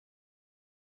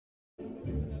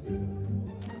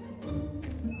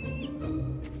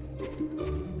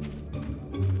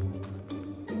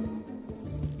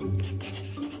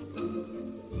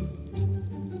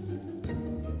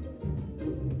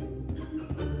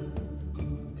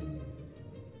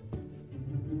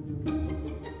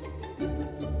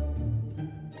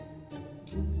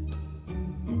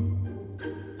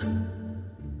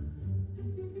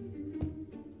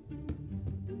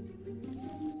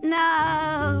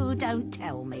No, don't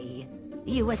tell me.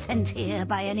 You were sent here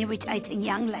by an irritating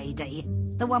young lady.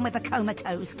 The one with the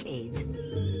comatose kid.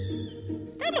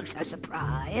 Don't look so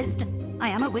surprised. I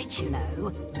am a witch, you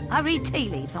know. I read tea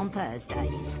leaves on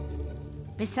Thursdays.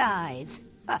 Besides,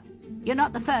 you're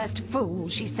not the first fool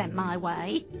she sent my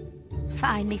way.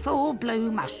 Find me 4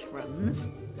 blue mushrooms,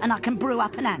 and I can brew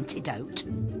up an antidote.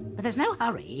 But there's no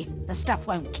hurry. The stuff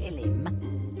won't kill him.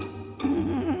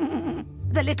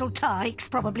 The little tyke's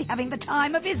probably having the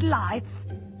time of his life.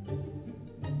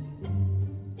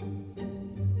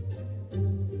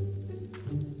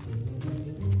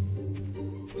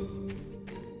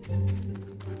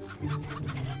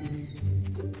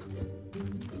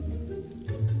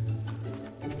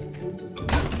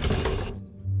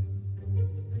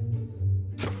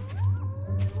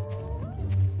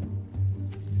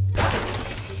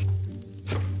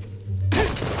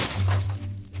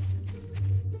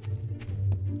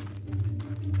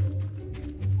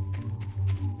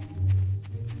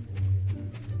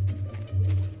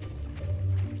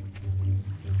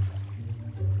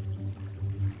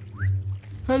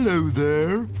 Hello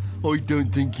there. I don't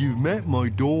think you've met my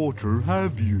daughter,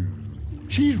 have you?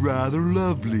 She's rather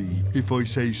lovely, if I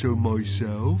say so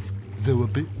myself, though a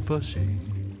bit fussy.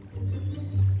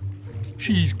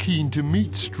 She's keen to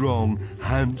meet strong,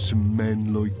 handsome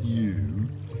men like you.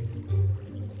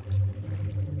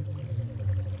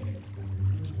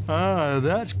 Ah,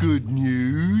 that's good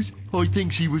news. I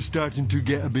think she was starting to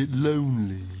get a bit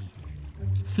lonely.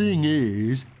 Thing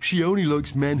is, she only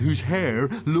likes men whose hair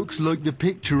looks like the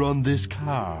picture on this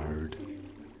card.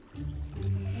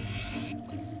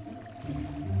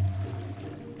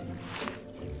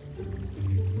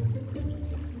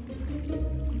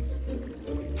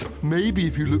 Maybe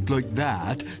if you looked like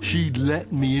that, she'd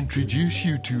let me introduce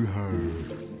you to her.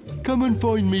 Come and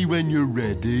find me when you're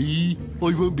ready.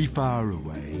 I won't be far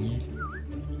away.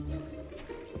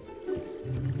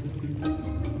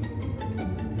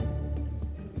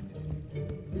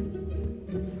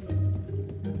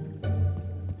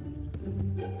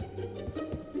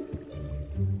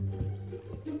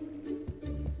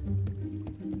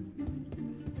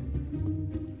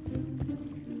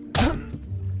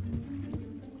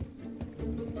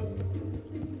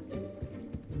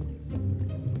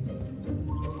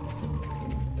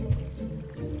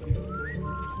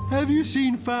 Have you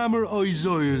seen Farmer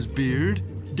Isaiah's beard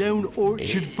down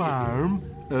Orchard Farm?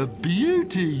 A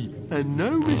beauty, and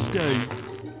no mistake.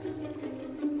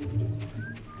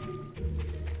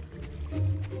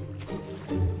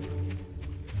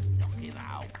 Knock him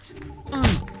out.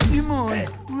 You mind?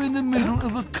 We're in the middle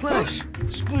of a clash.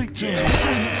 Speak to him.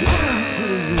 Send for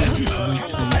a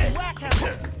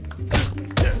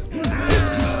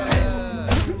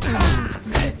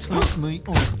Take me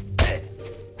on.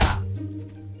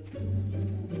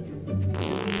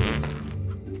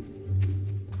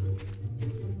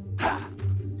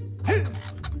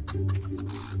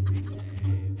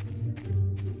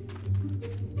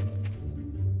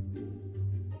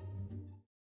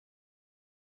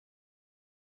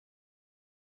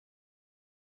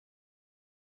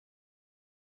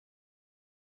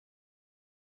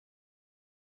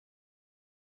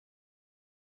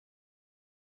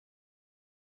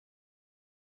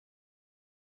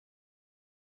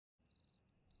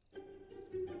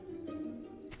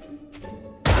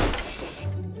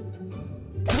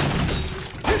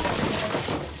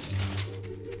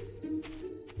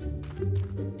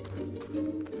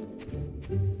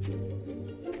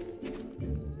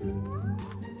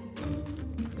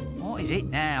 What is it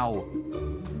now?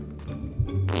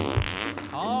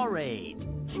 Horrid.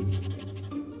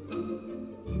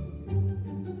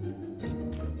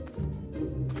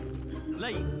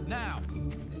 Leave now.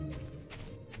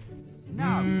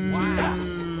 No, wow.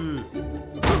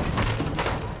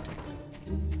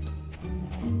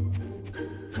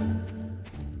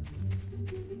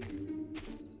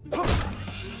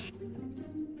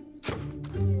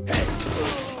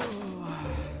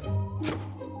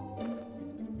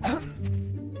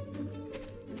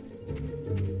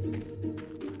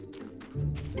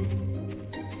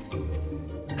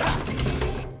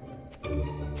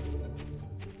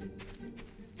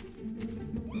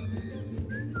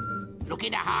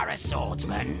 Looking to hire a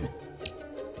swordsman?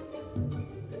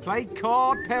 Play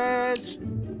card pairs.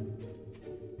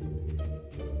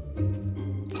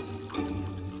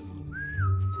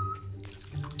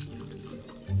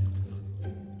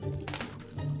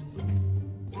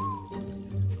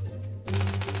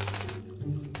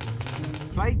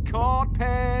 Play card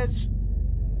pairs.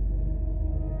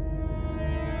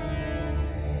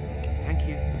 Thank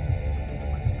you.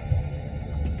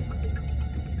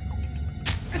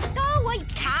 Go away,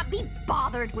 Cap.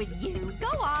 bothered with you. Go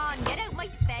on, get out my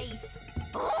face.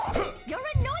 You're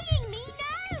annoying me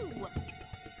now.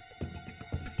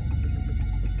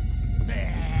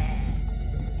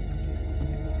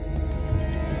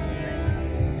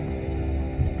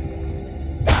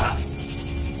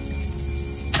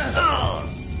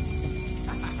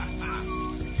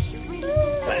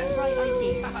 Right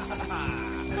idea.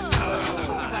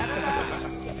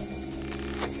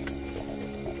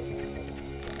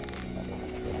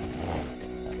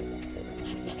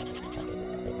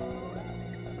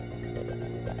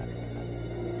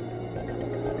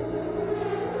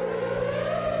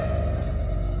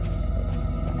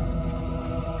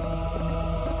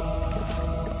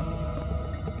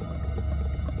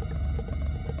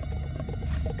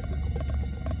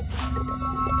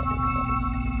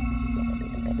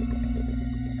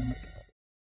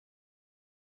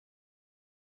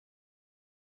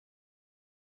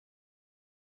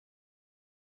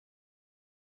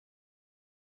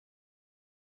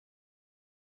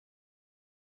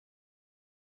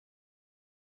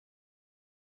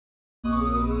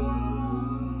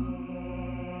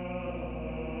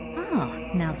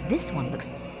 Now this one looks...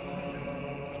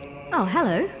 Oh,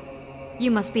 hello.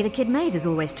 You must be the kid Maze is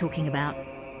always talking about.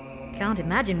 Can't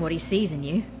imagine what he sees in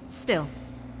you. Still,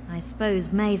 I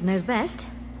suppose Maze knows best.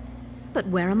 But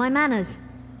where are my manners?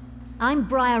 I'm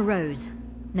Briar Rose.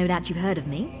 No doubt you've heard of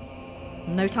me.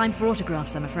 No time for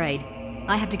autographs, I'm afraid.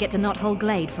 I have to get to Knothole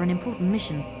Glade for an important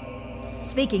mission.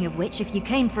 Speaking of which, if you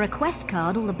came for a quest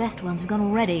card, all the best ones have gone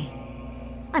already.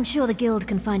 I'm sure the guild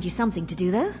can find you something to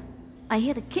do, though. I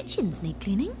hear the kitchens need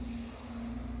cleaning.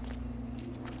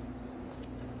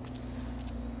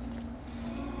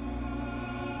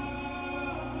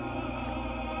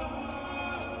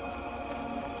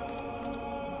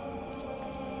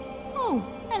 Oh,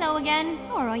 hello again.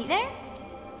 All right there.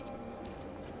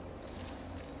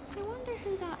 I wonder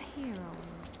who that hero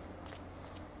is.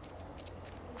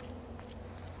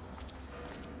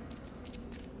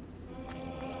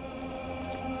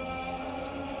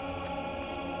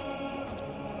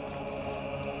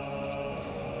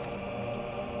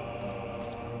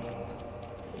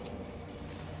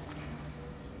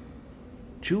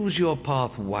 Choose your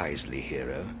path wisely,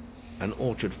 hero. An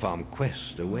Orchard Farm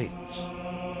quest awaits.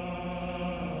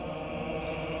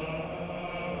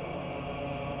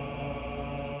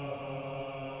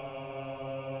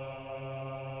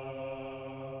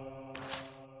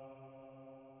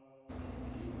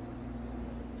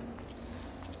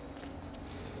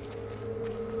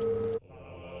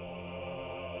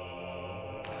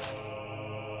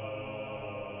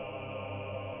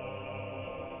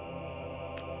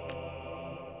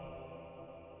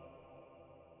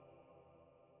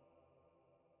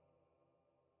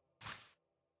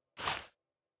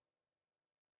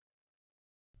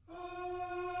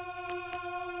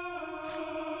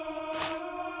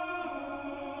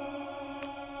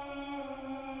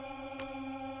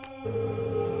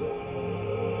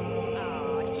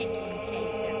 Oh, chicken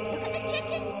chaser. Look at the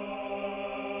chicken.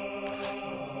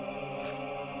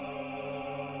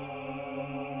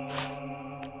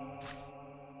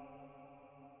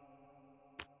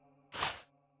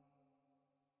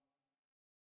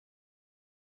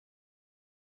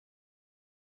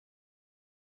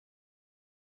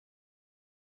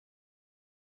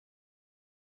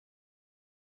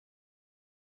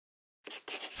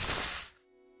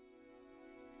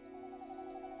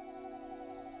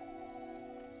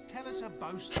 Tell us a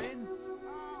boast then.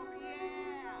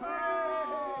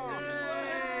 Oh,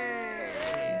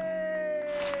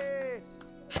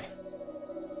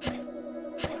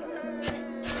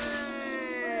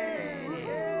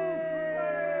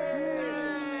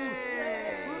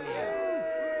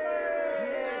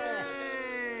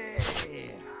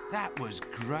 that was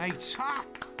great.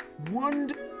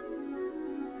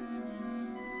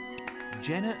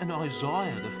 Jenna and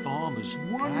Isaiah, the farmers,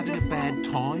 are having a bad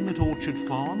time at Orchard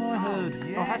Farm, I heard.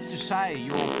 yes. I have to say,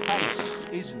 your face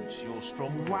isn't your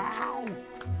strong. Wow!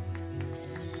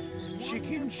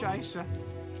 Chicken chaser.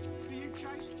 Do you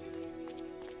chase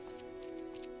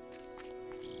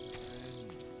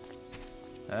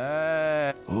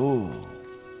Oh,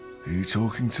 are you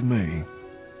talking to me?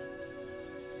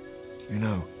 You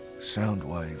know, sound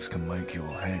waves can make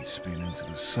your head spin into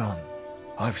the sun.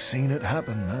 I've seen it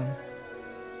happen, man.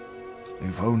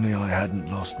 If only I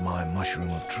hadn't lost my mushroom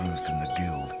of truth in the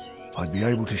guild, I'd be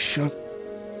able to show...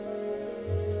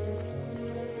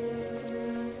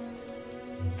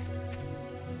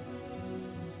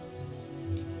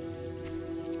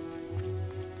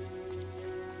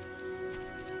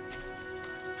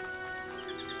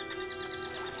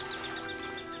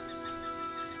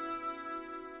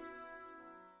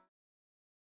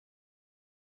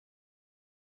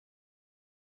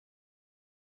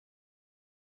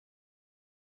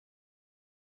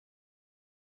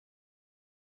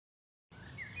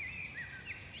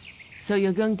 So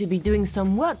you're going to be doing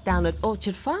some work down at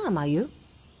Orchard Farm, are you?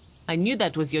 I knew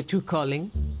that was your true calling.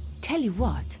 Tell you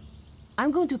what, I'm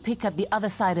going to pick up the other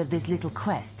side of this little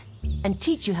quest and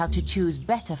teach you how to choose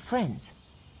better friends.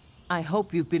 I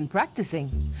hope you've been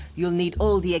practicing. You'll need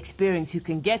all the experience you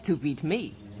can get to beat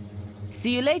me.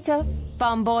 See you later,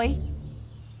 farm boy.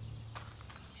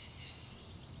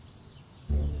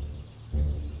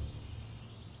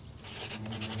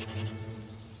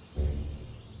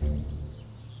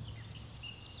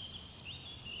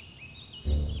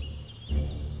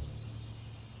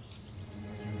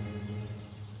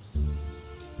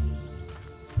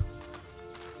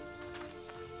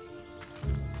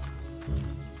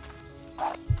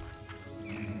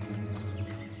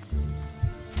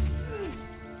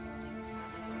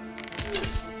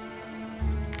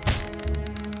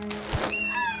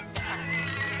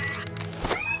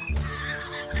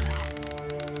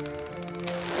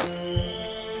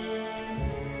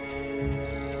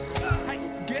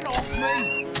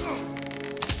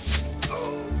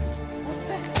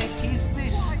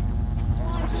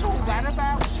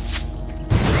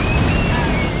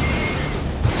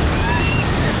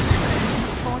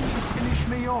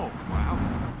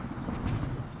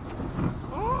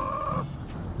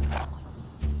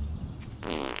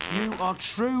 You are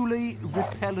truly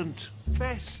repellent.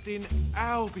 Best in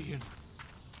Albion.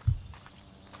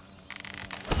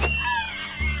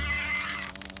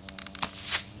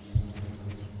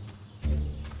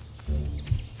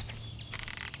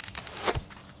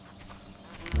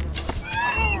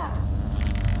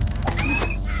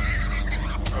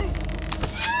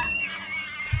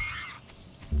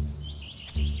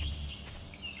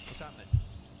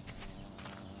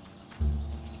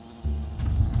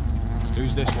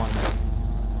 Who's this one?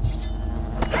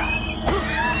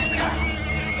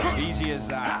 Easy as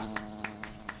that.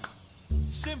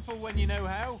 Simple when you know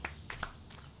how.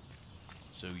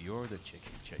 So you're the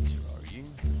chicken chaser, are you?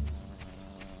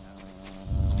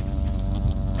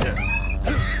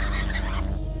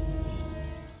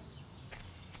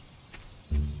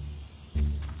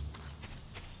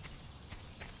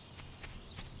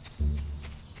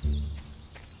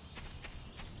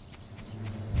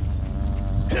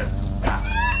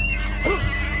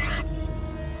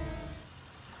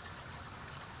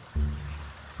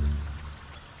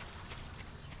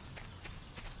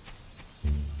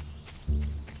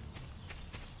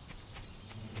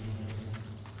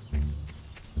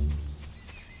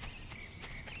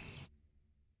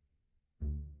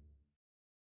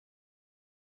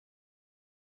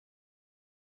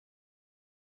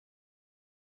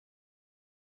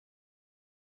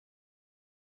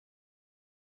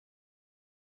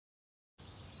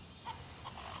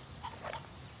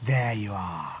 There you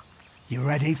are. You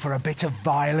ready for a bit of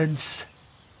violence?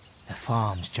 The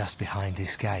farm's just behind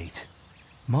this gate.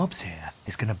 Mob's here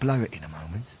is going to blow it in a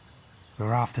moment.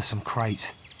 We're after some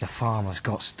crates the farmer's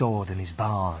got stored in his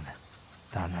barn.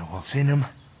 Don't know what's in them,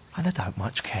 and I don't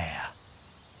much care.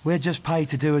 We're just paid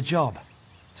to do a job,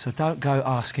 so don't go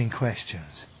asking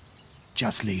questions.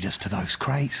 Just lead us to those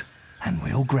crates, and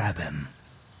we'll grab them.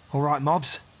 All right,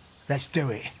 mobs, let's do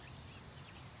it.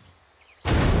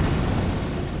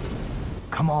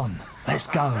 Come on, let's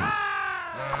go.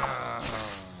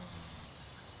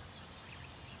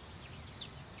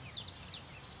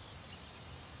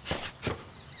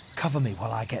 Cover me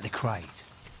while I get the crate.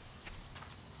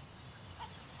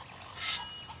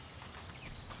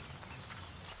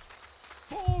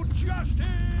 For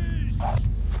justice!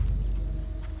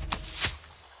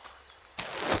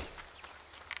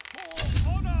 For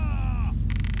honor!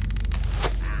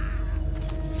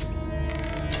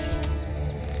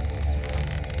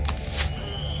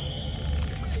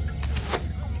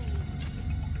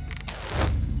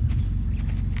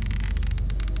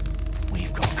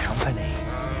 We've got company.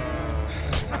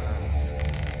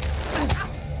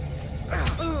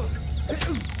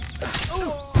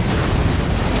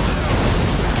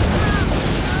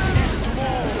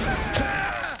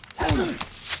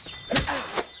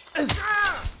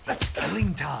 It's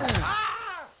killing time.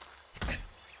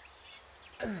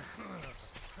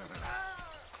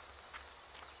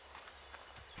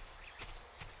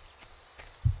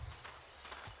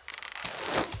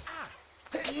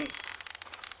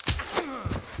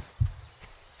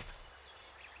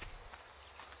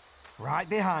 Right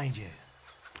behind you.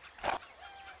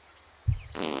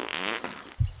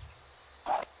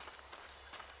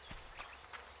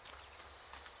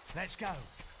 Let's go.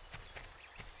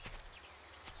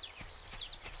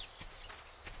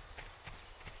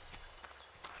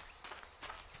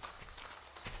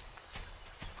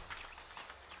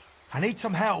 I need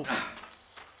some help.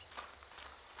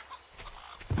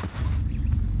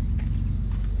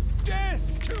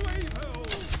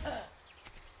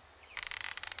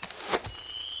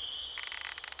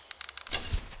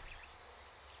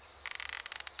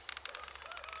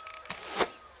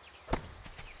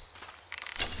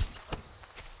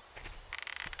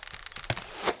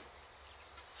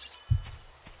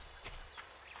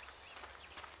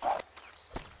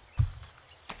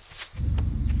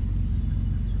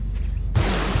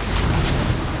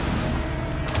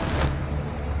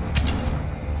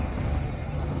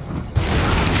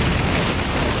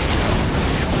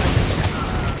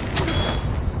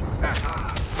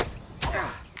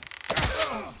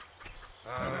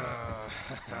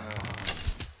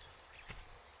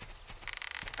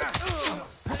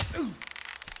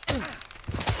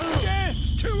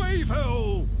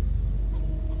 weasel!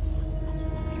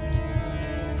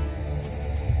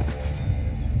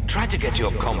 Try to get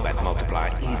your combat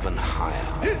multiplier even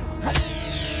higher.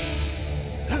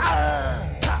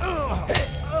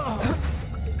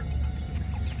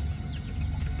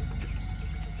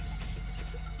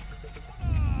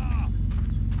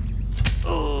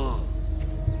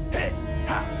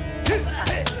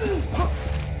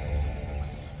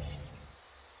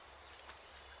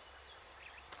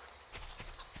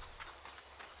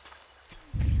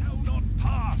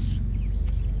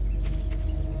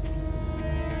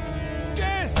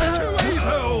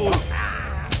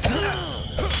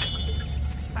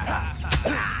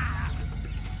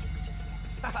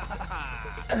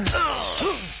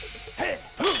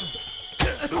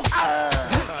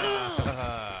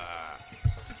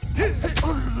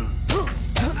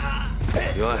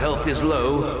 Your health is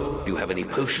low. Do you have any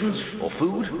potions or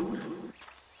food?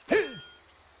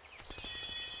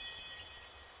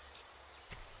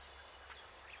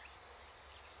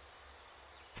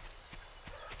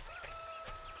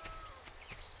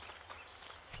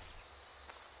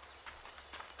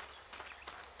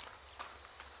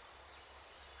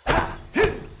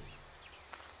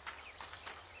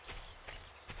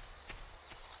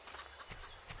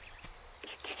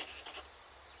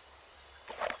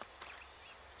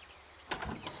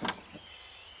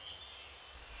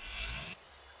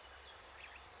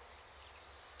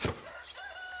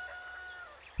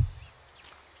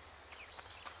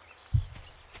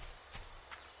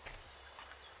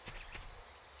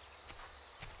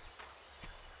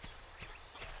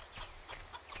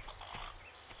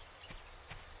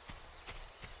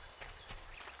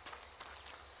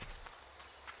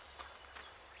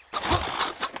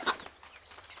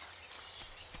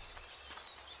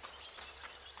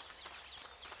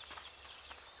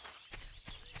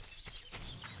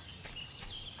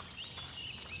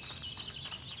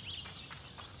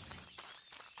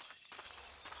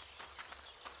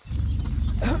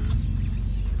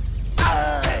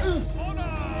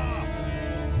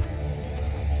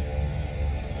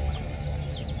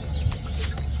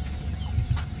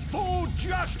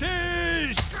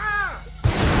 Justice!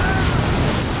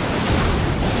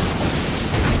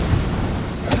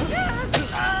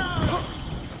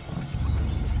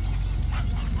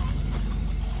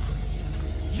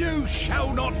 You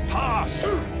shall not pass!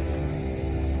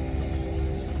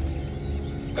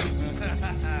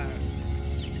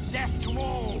 Death to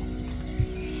all!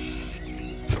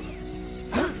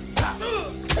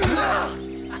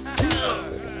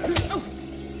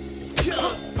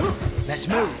 Let's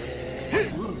move.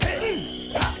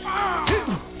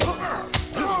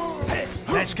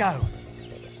 Let's go.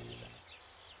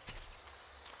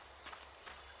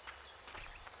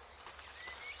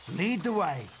 Lead the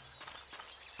way.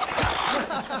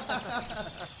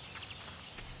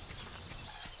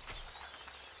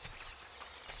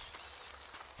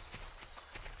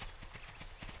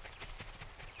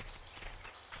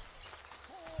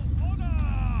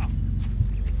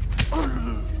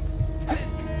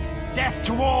 Death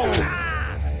to all!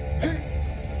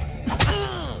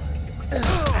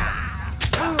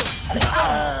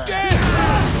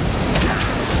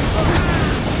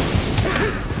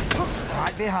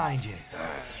 Right behind you.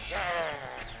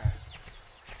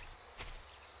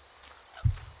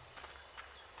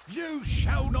 You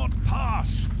shall not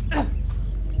pass!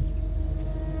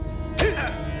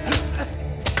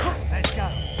 Let's go.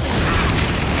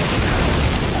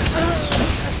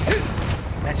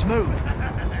 Let's move.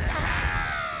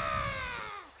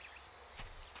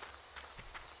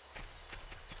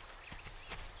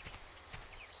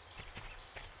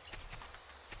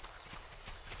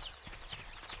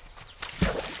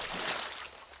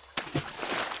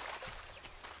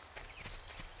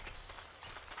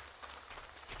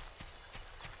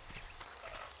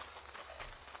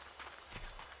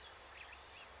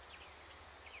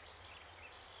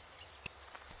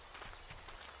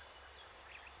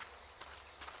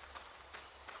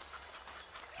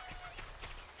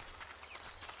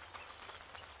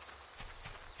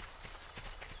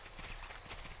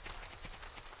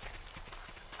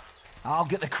 I'll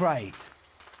get the crate.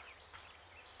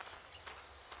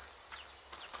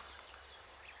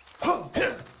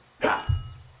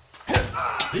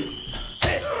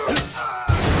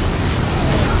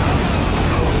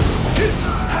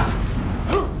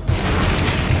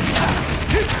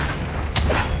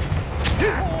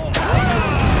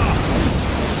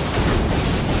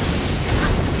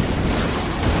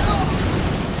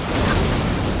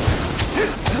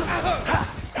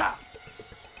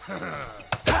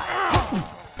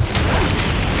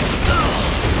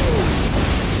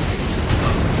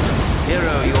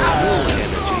 Hero, your wound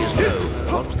energy is low.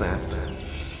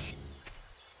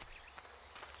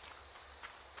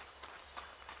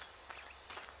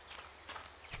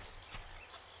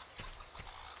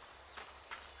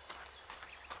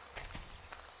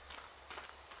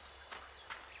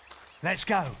 Let's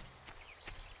go.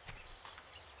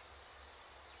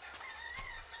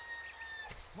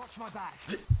 Watch my back.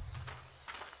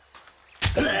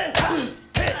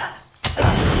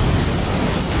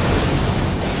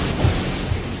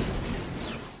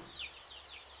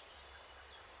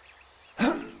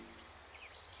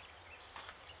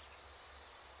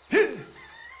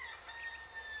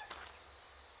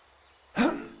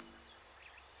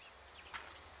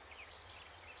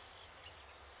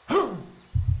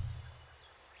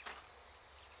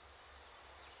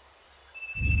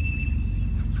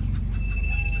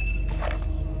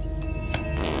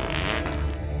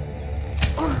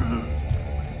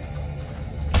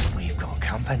 We've got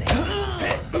company.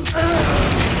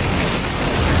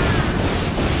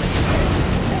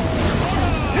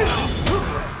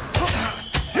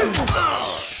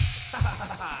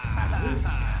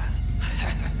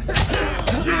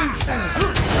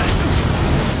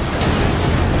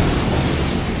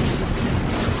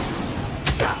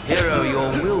 Hero, your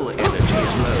will energy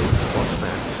is low. What's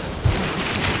that?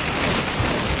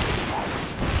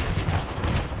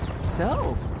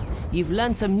 So, you've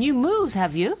learned some new moves,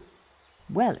 have you?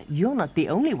 Well, you're not the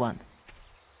only one.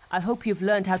 I hope you've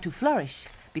learned how to flourish,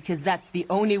 because that's the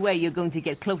only way you're going to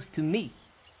get close to me.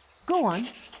 Go on,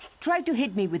 try to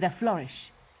hit me with a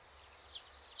flourish.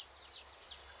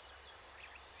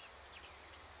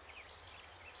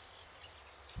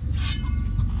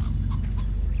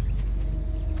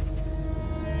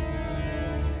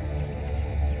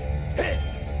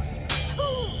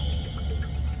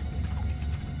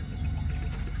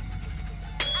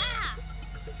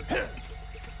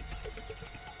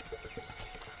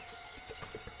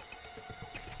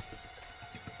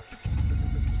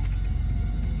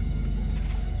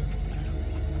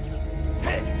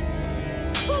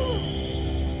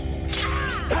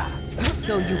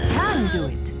 So you can do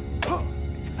it.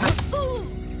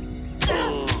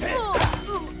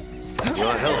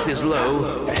 Your health is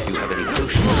low. Do you have any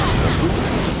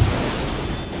potions?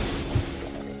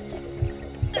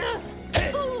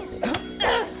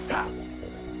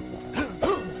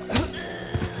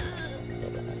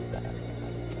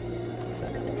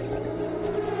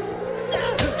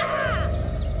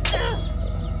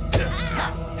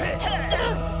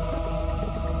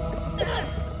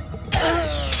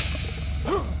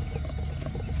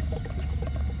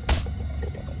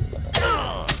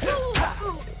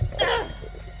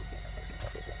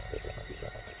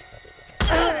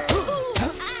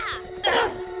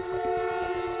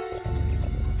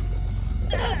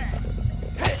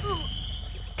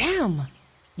 Damn!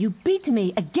 You beat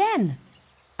me again!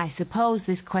 I suppose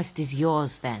this quest is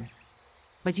yours then.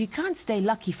 But you can't stay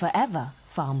lucky forever,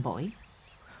 farm boy.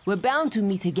 We're bound to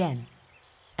meet again,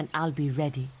 and I'll be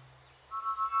ready.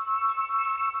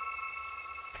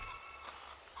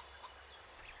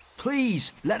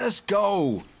 Please, let us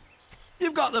go.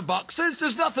 You've got the boxes,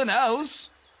 there's nothing else.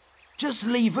 Just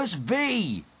leave us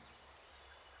be.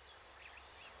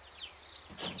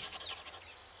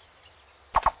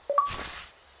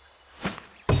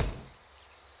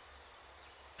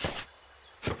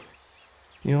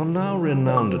 You're now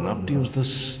renowned enough to use the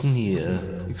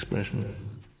sneer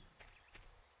expression.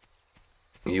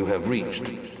 You have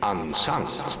reached unsung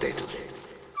status.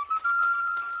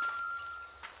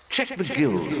 Check the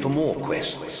guild for more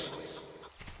quests.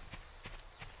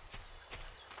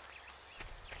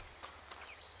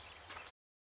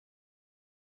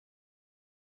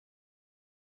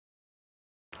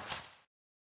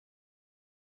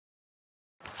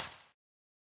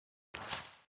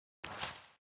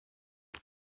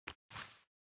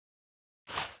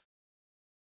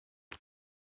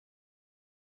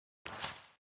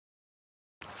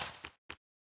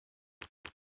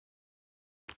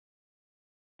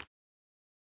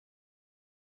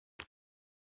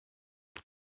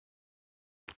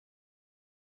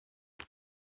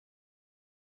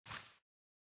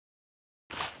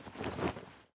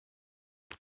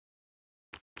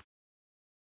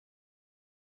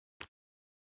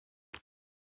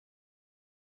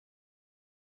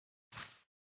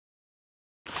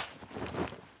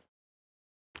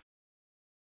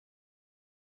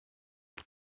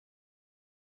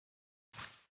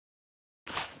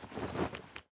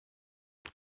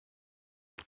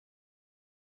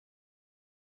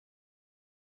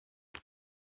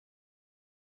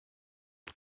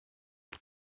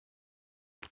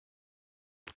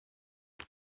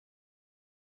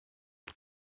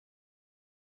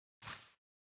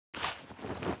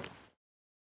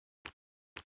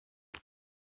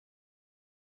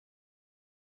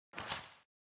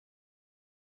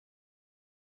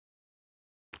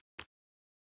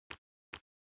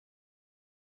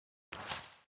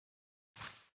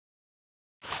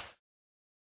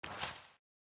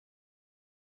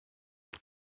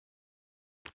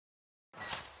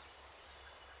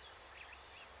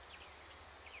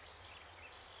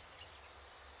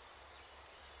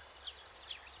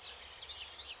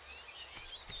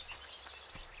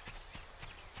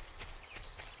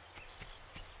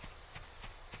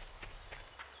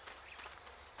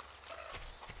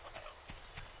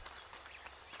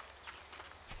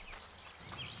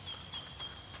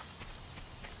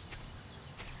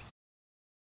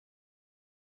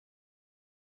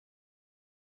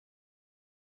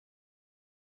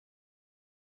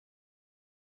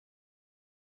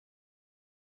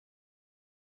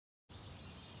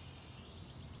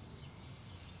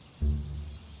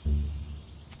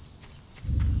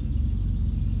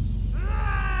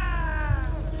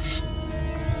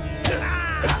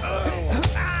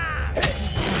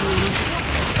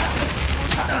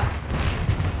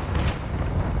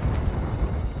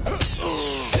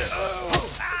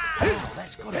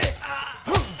 That's got it.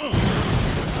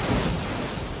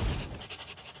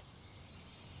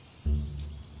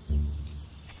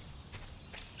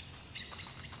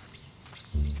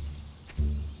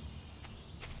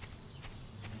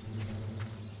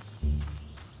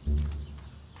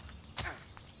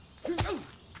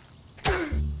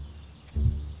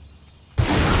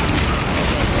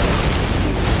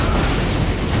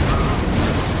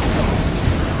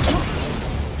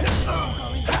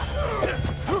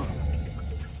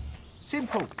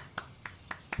 Simple.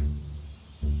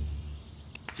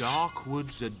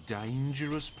 Darkwood's a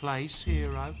dangerous place,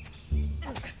 hero.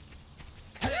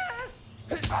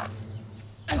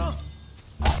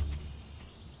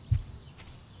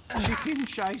 Chicken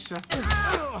chaser.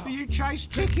 You chase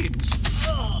chickens.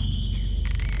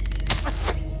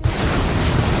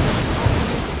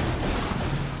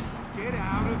 Get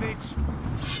out of it.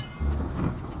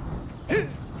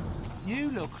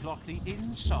 You look like the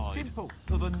inside Simple.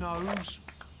 of a nose.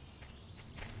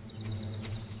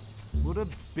 What a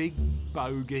big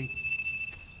bogey.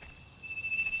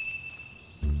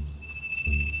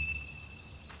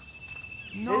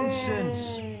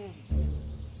 Nonsense.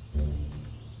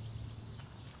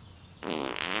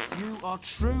 You are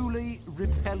truly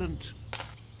repellent.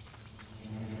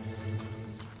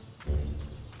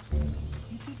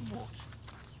 You did what?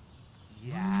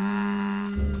 Yeah.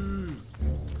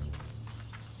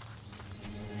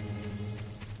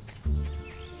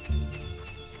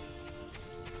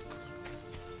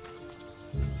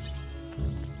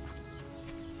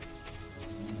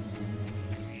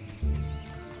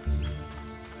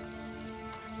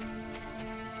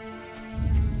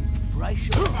 Brace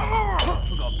your... I've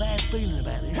got a bad feeling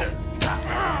about this.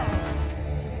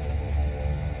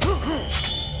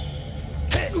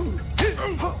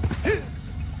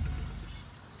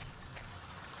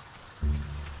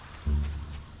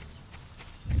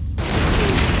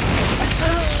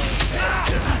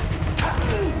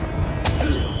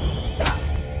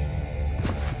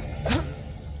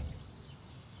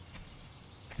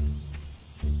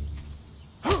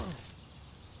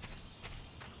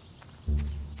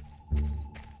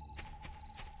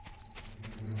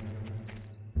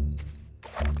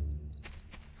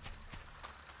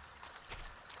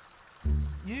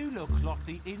 You look like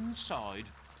the inside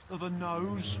of a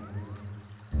nose.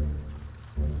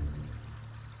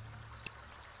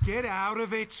 Get out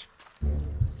of it.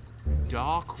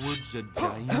 Darkwood's a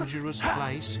dangerous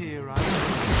place, hero.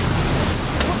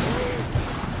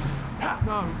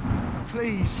 No,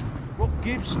 please. What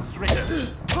gives threat?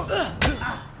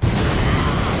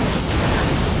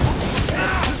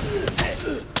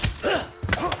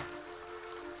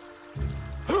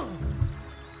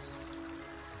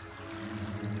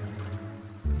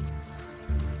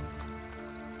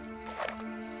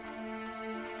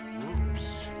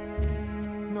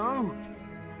 No,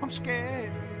 I'm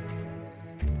scared.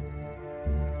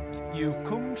 You've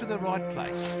come to the right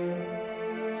place.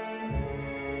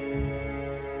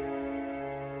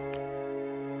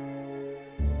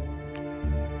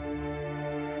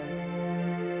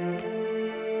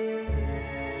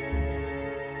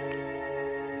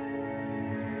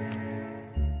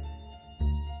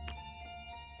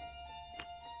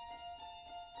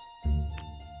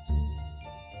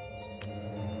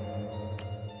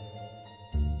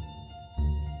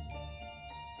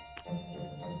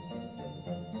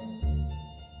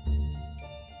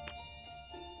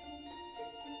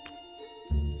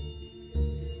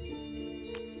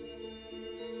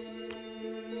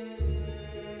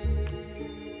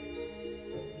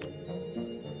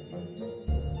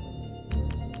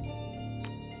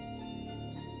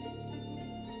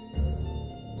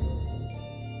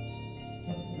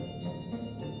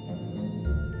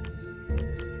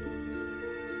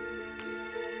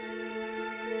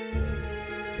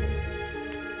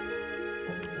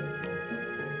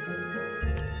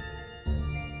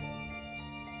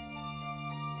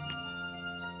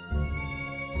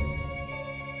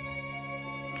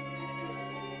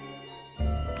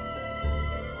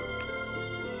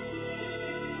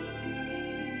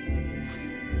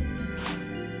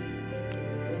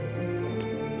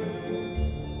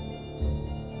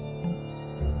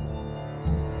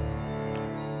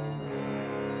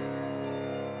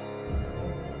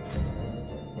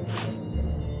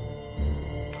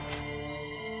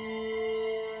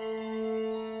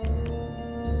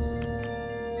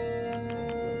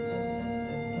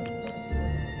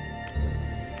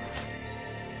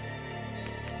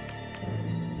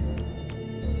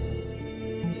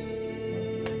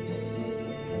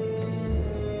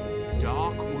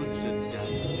 Darkwood's a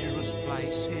dangerous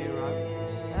place, hero.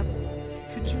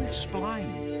 Could you explain?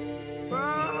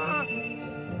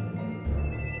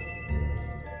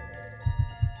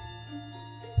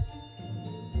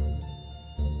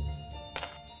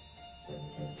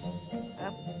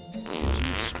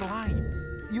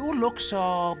 looks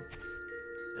are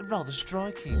rather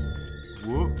striking.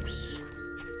 Whoops.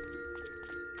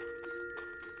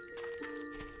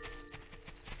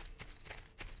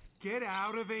 Get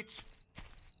out of it!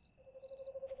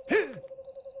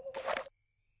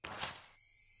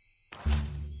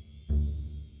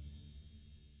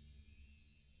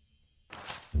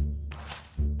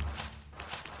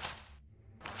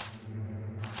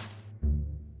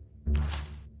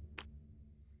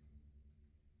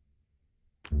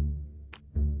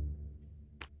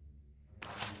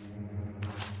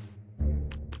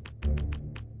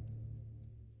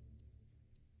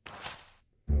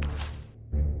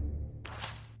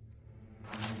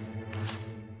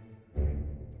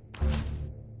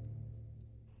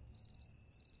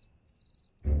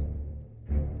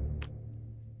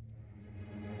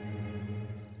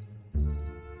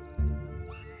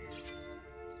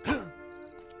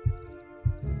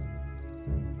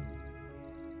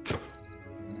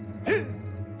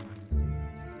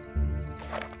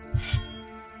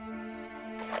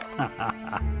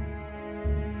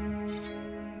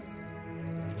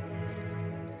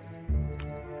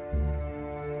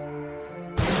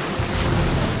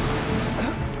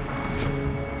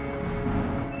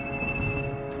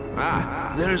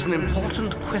 There is an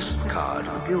important quest card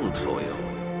at the guild for you.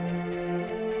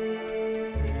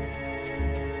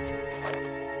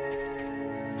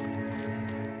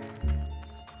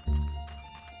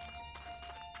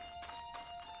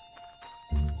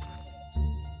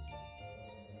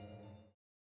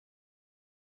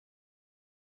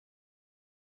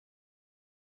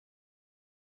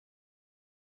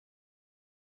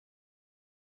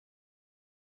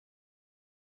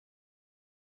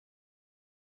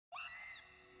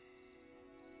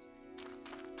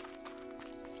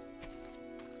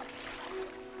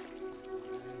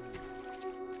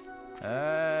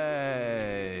 Hey.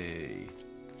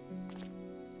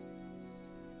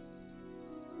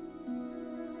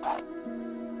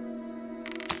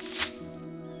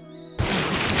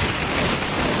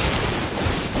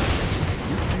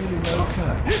 Feeling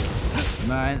okay?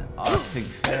 Man, I think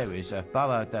fairies have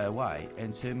burrowed their way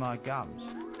into my gums.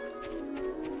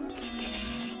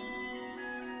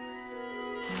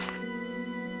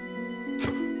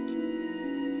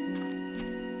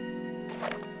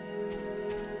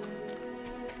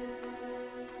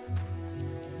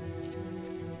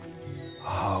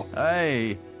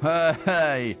 Hey,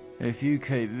 hey, if you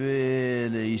keep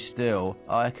really still,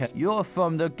 I can... You're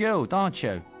from the guild, aren't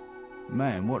you?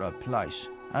 Man, what a place.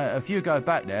 If you go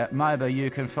back there, maybe you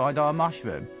can find our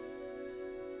mushroom.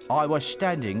 I was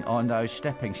standing on those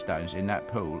stepping stones in that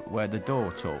pool where the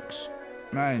door talks.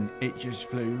 Man, it just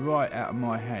flew right out of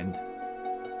my hand.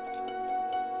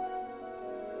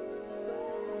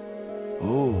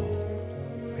 Oh,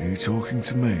 are you talking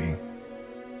to me?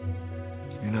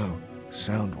 You know,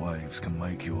 sound waves can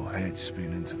make your head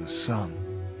spin into the sun.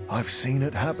 I've seen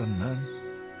it happen, man.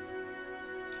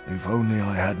 If only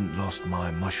I hadn't lost my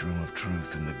mushroom of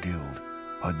truth in the guild,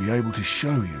 I'd be able to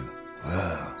show you.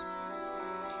 Well...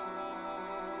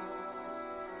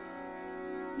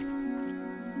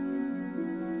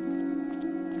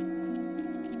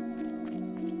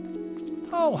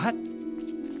 Oh,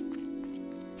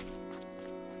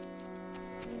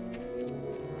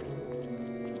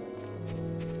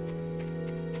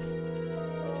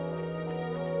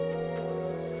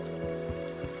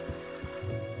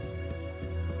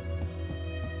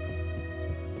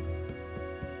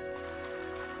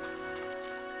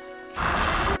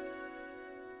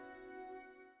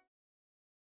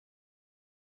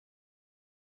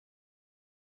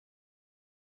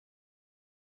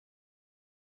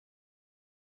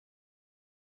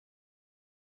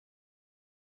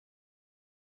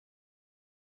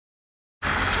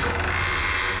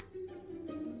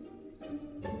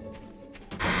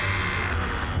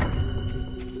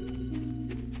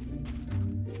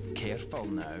 Careful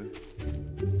now.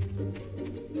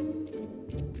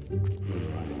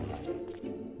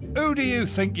 Who do you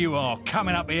think you are,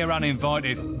 coming up here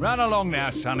uninvited? Run along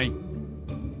now, sonny.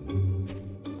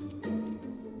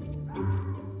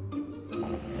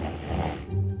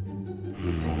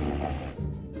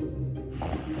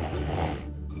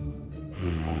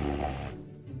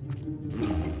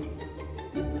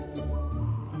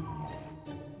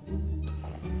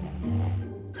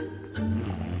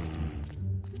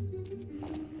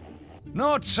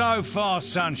 Not so fast,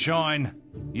 sunshine.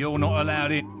 You're not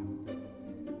allowed in.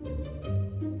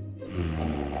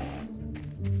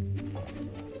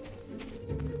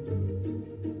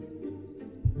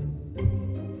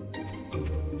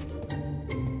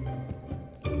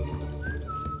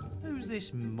 Who's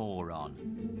this moron?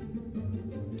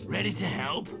 Ready to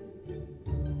help?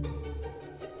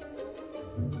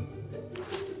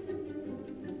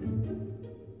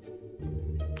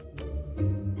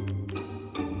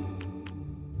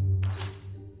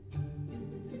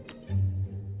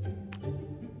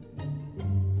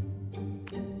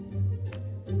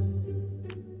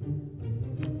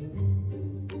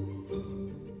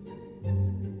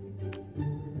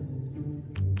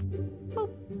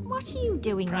 What are you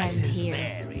doing round Prices here?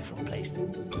 vary from place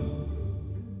to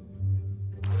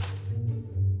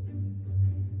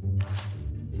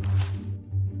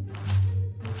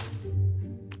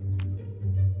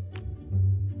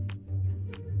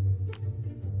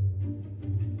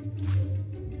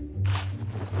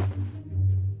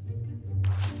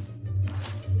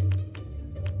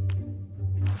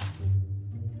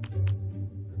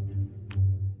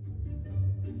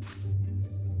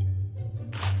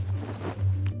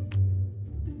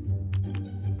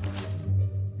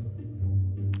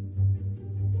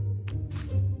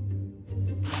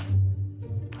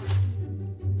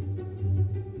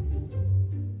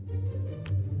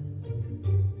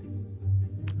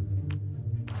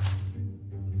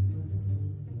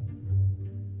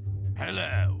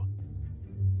Hello.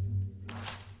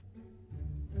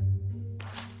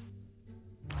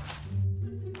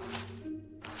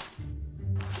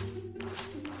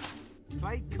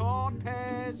 Play card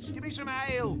pairs. Give me some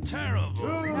ale. terrible.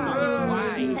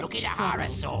 Way. Look at our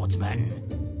swordsman.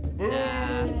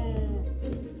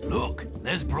 Look,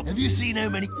 there's Brooke. Have you seen how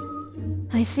many?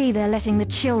 I see they're letting the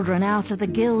children out of the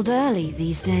guild early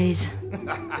these days.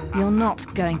 You're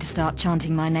not going to start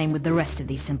chanting my name with the rest of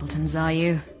these simpletons, are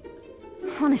you?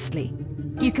 Honestly,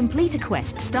 you complete a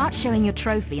quest, start showing your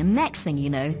trophy, and next thing you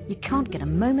know, you can't get a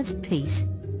moment's peace.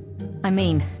 I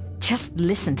mean, just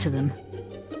listen to them.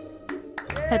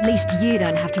 At least you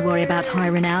don't have to worry about high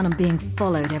renown and being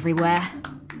followed everywhere.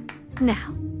 Now,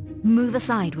 move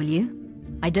aside, will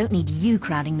you? I don't need you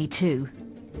crowding me too.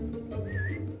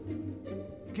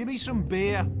 Give me some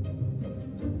beer.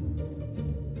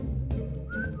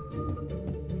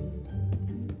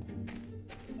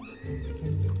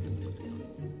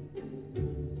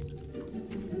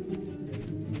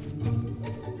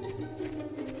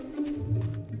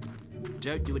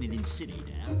 Don't do anything silly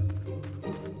now.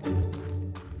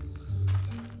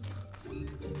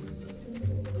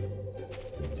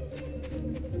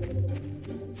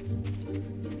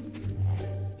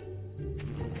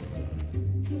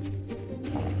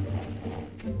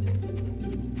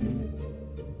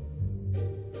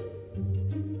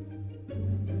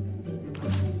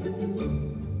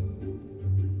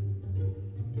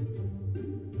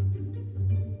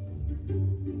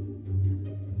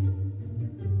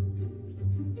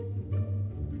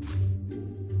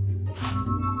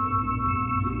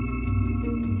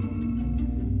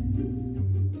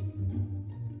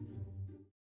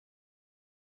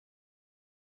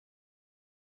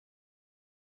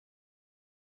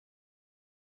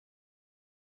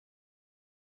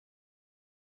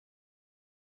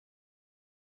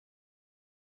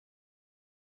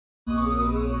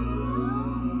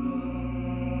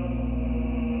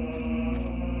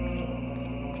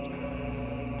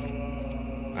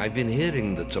 I've been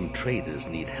hearing that some traders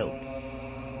need help.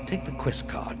 Take the quest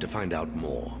card to find out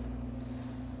more.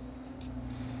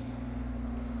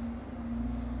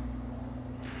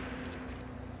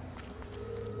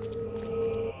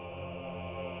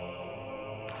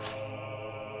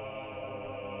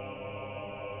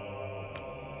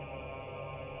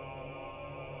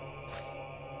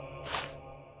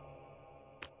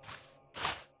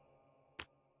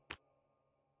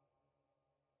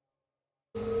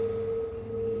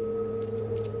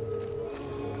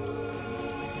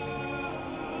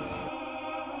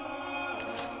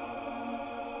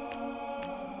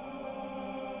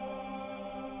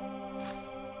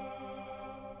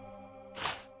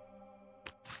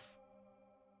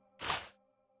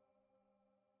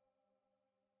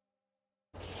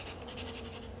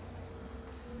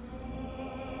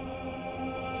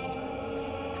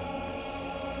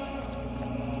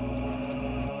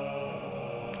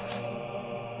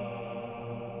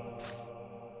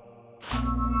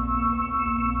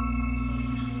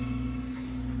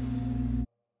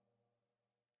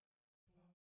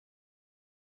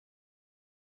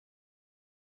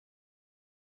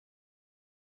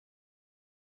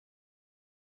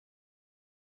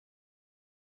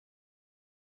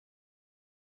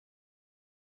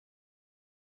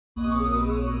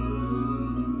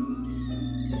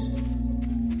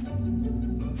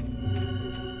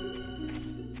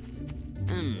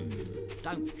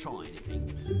 Don't try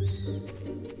anything.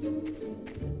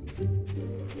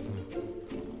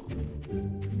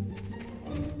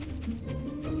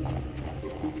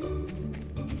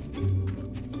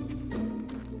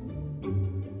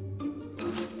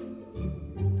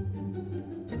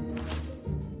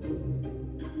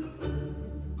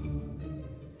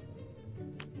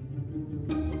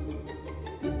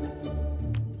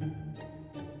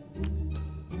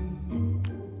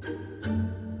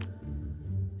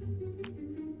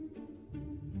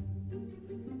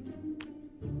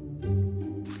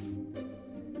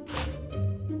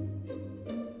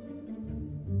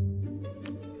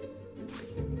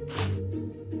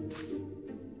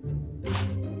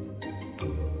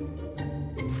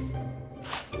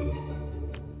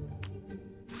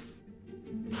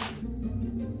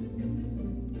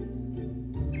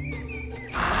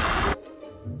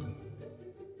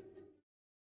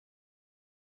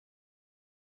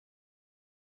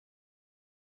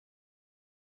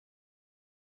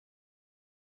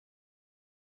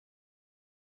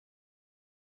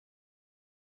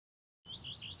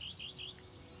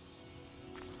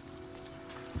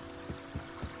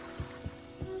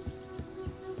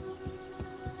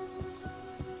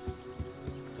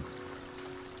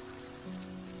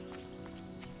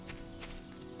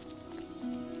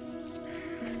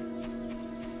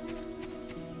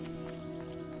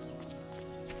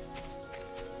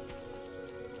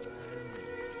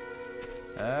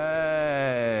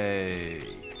 Hey.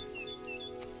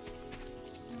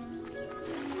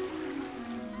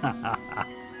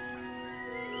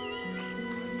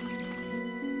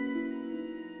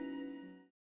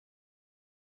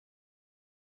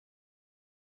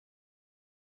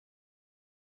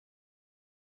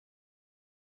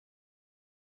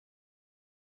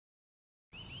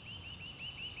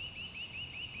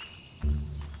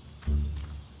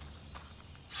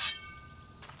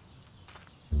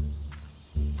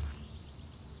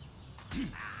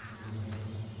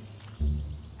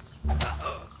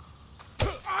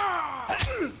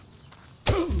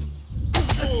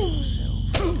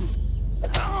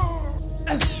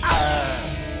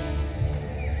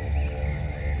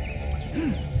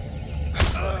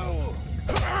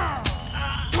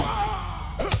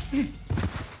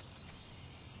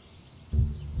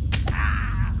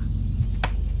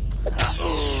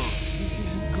 This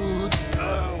isn't good.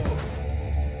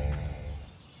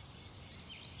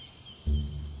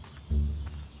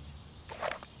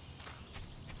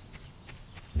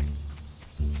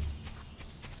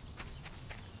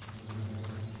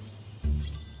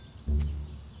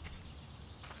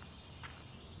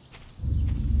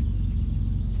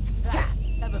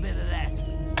 Have a bit of that.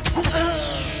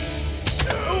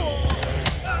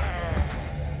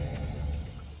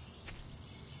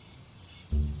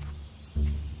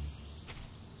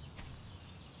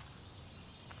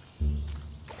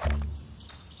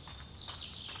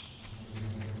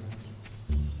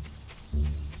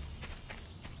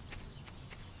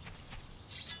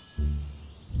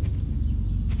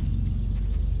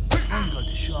 I'm going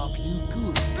to sharp you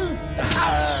good.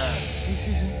 This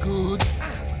isn't good.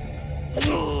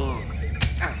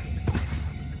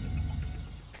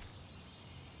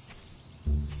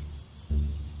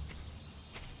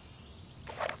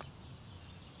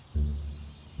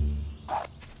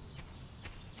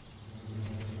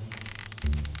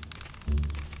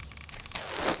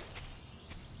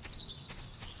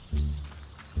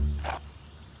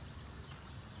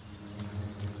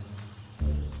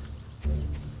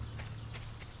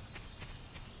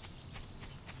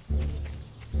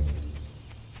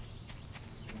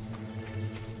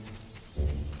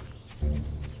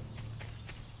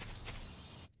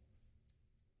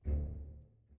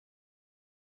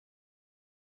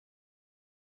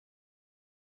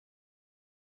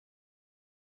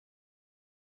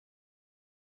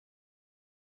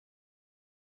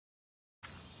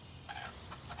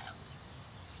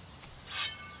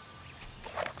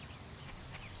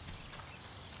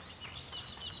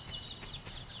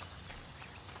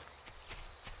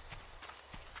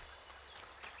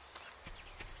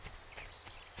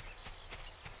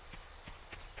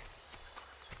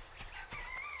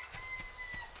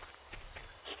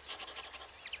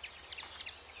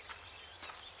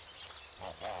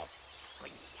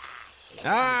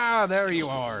 Ah, there you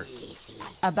are.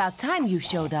 About time you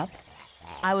showed up.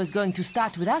 I was going to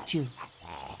start without you.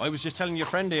 I was just telling your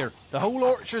friend here, the whole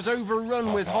orchard's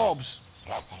overrun with hobs.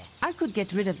 I could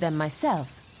get rid of them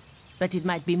myself, but it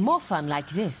might be more fun like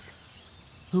this.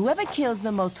 Whoever kills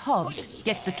the most hobs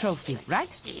gets the trophy,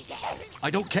 right?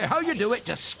 I don't care how you do it,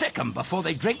 just stick 'em before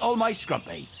they drink all my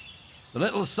scrumpy. The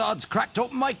little sods cracked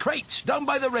open my crate down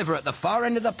by the river at the far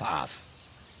end of the path.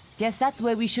 Guess that's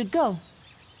where we should go.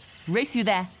 Race you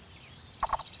there.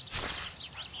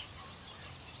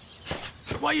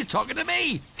 Why are you talking to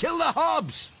me? Kill the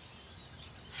hobs!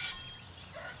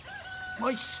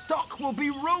 My stock will be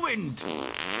ruined.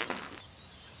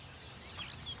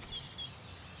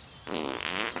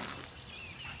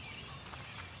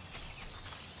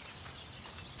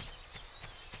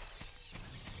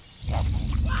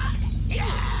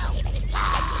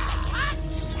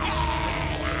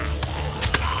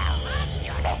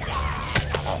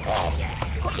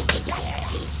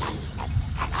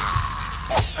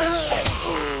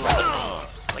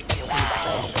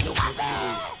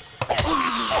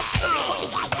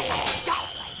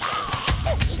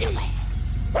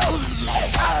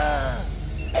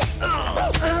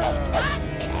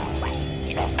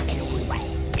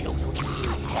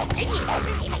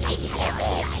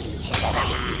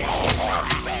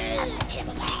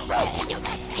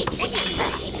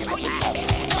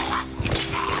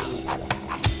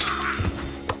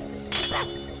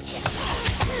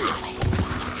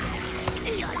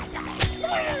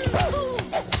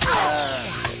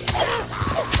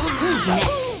 Who's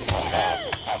next?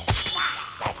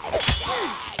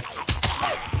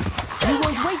 You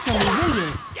won't wait for me, will you?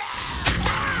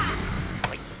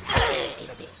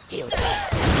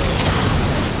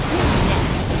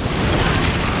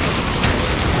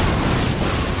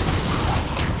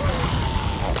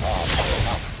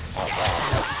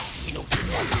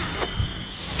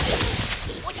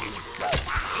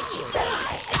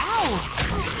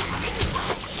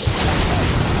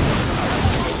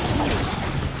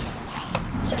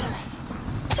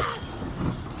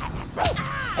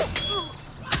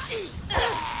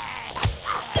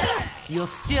 You're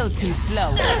still too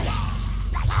slow.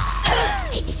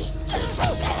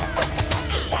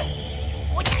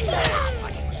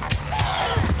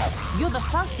 You're the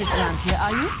fastest round here,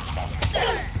 are you?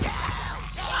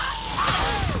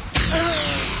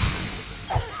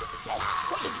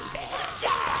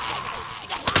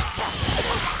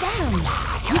 Damn!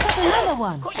 You got another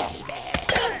one!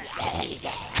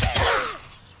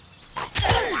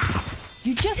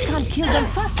 You just can't kill them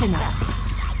fast enough.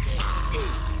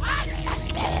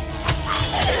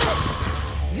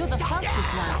 You're the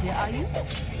fastest round here, are you?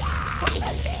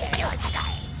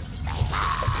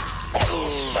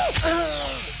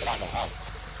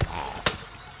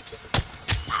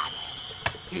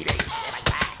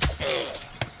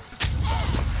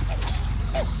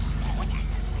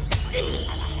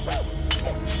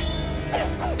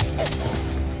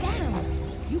 Damn!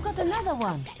 You got another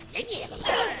one.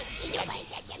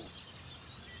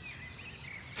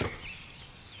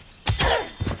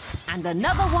 And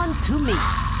another one to me.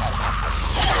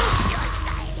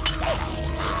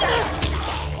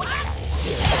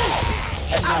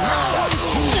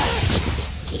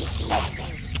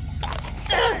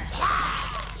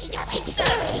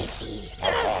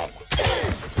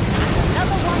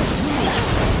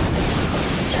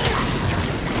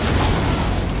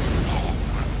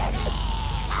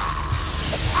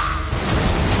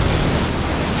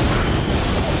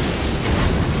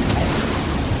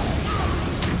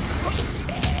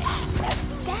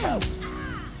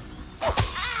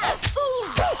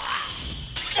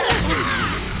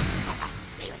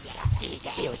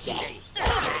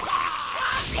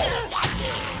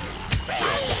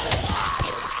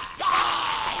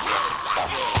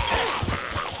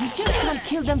 You just can't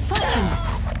kill them fast enough.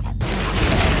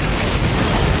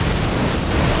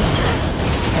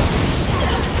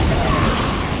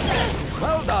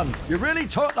 Well done. You really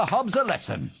taught the Hobbs a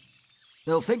lesson.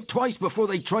 They'll think twice before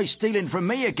they try stealing from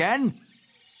me again.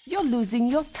 You're losing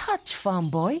your touch, farm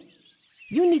boy.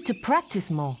 You need to practice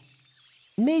more.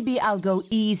 Maybe I'll go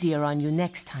easier on you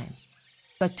next time.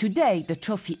 But today, the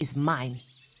trophy is mine.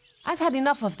 I've had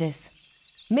enough of this.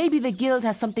 Maybe the guild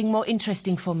has something more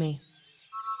interesting for me.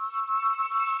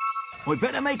 We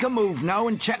better make a move now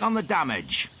and check on the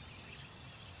damage.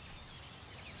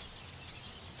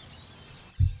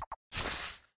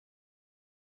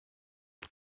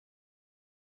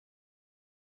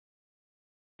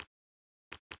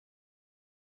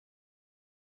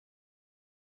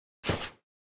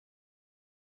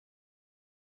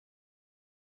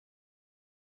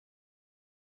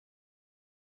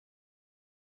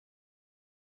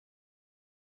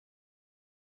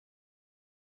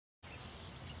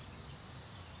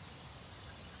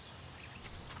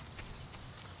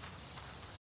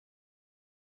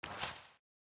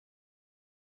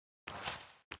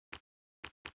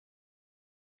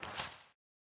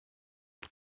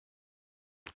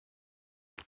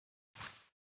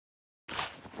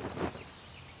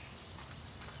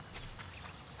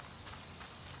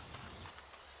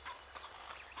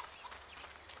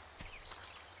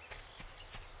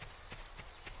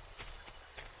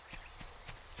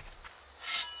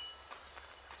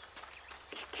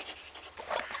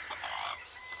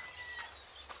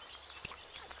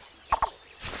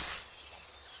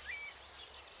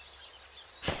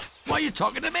 Why are you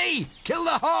talking to me? Kill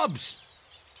the Hobbs!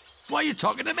 Why are you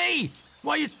talking to me?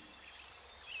 Why are you...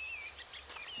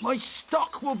 My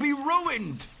stock will be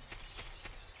ruined!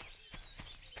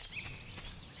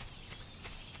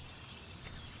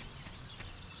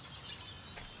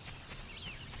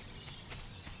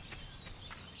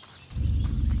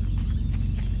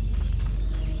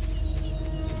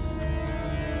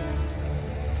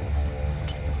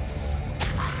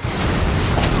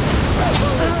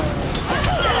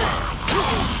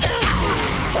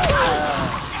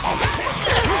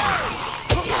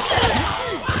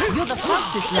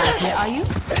 This round here, are you?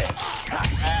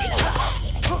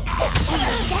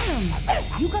 Damn!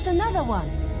 You got another one.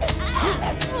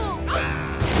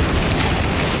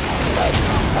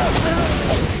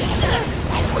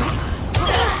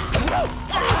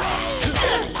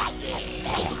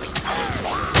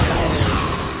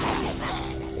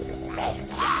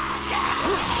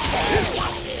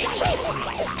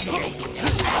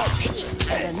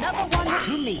 And another one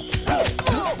to me.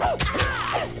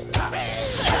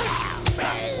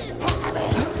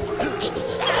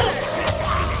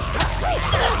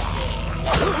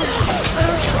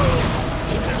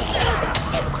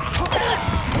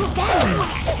 Damn!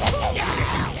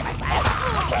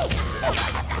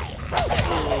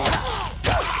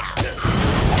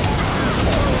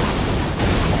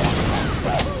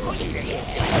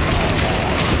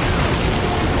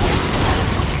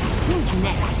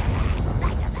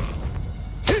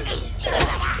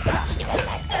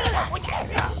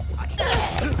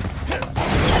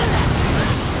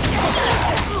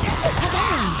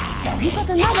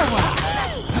 another one.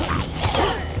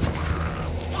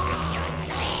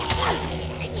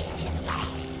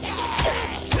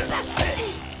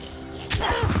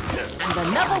 And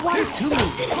another one to me.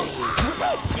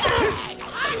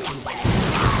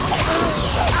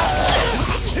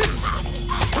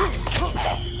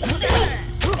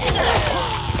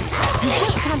 You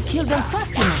just can't kill them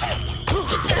fast enough.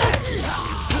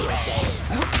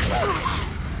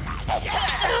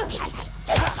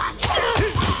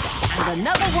 And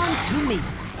another one to me.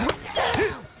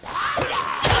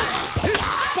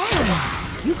 Damn!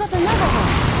 You got another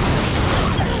one.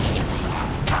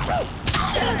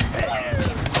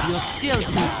 You're still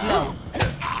too slow.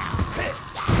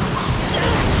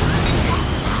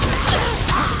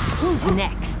 Who's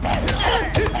next?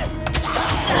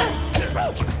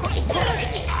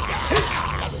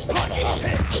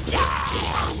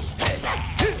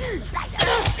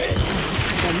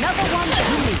 And another one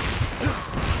to me.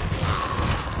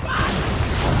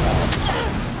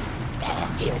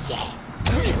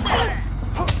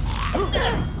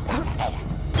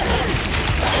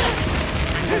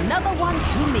 And another one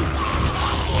to me.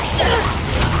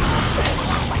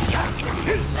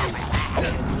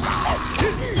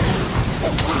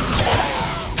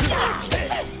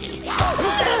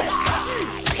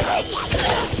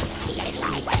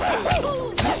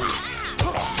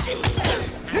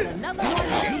 And another one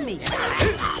to me.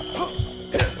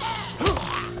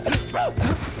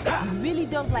 You really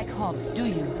don't like Hobbs, do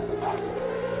you?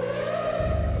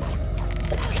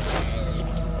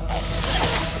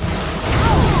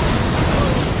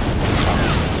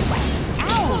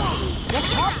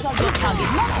 Hobbs are your target,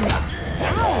 not me.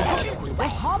 Ow! The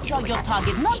Hobbs are your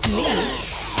target, not me.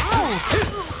 Ow!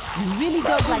 You really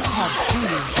don't like Hobbs, do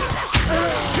you?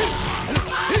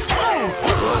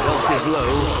 Your health is low.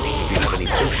 Do you have any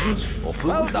potions or food?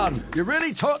 Well done. You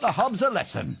really taught the Hobbs a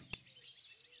lesson.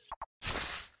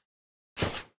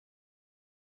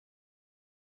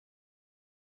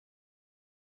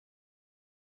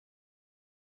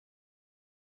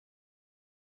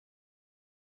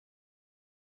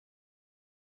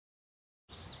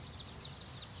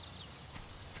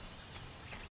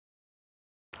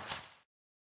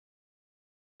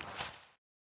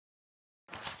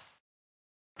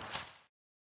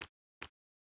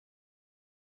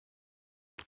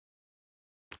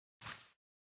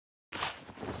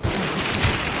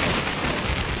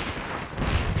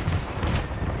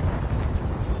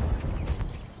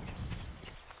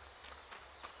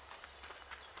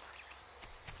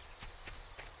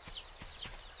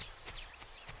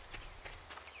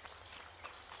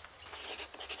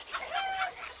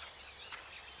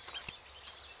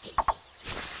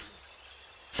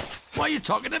 Why are you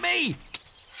talking to me?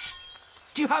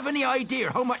 Do you have any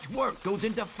idea how much work goes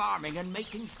into farming and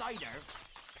making cider?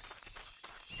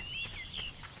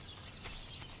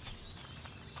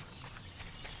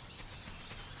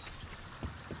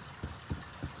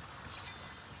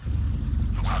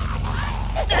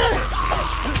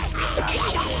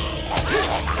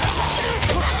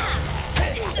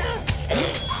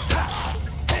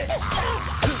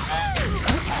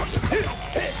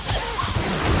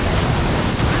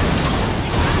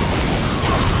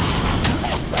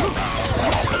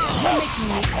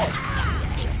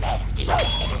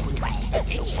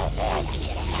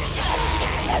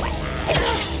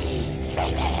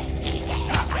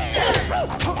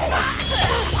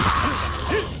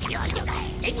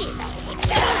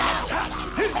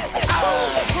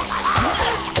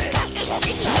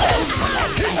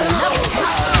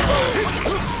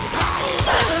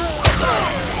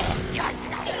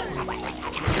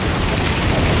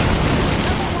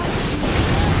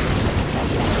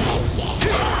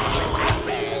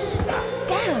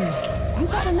 Damn! You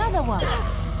got another one.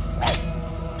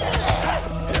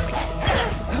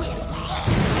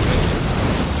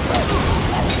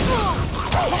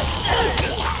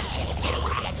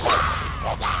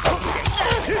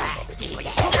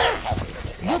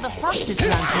 You're the fastest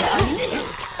round here, are you?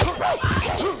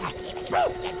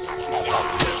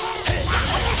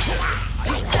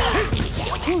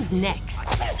 Who's next?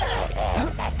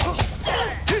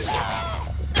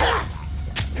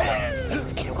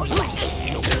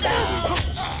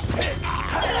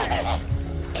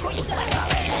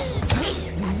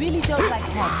 You really don't like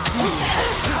Hobbs, do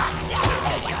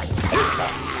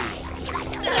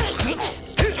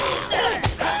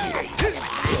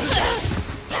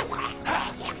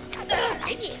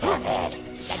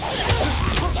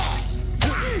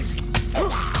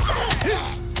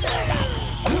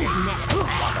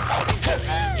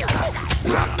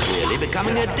You are clearly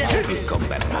becoming adept with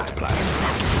combat multipliers.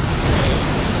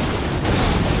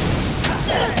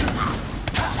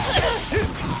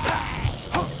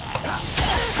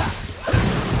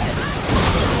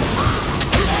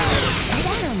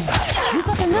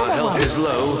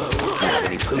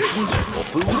 potions or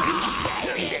food?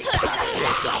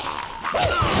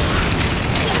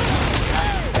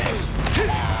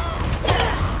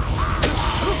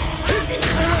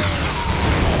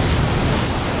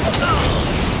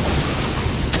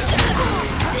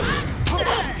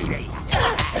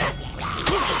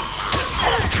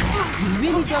 You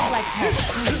really don't like her.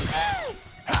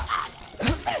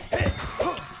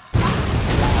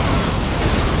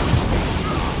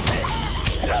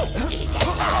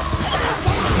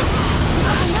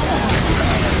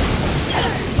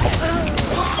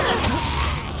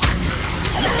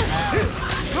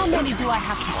 How many do I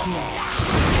have to kill?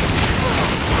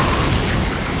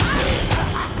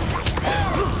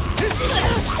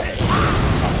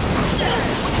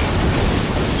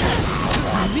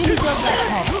 You really don't like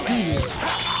hops, do you?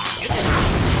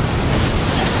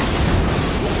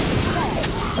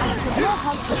 More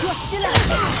hops, but you're still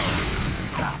alive.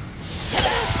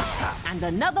 And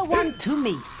another one to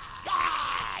me.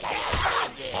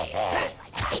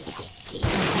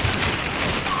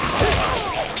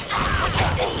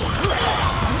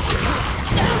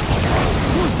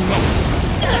 Who's next?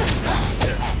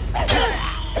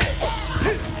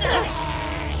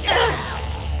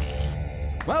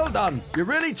 Well done. You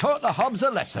really taught the Hobbs a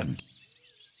lesson.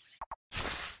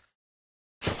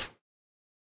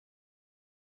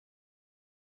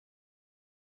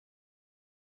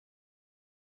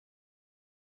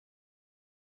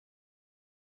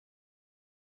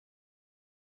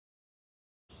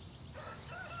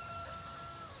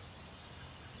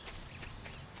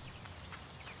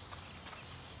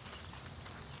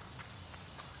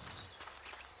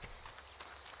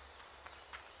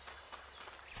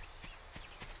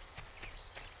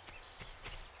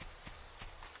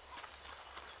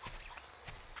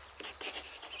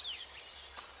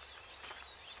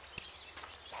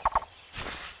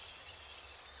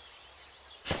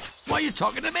 Why are you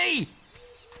talking to me?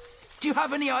 Do you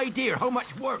have any idea how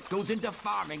much work goes into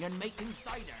farming and making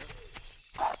cider?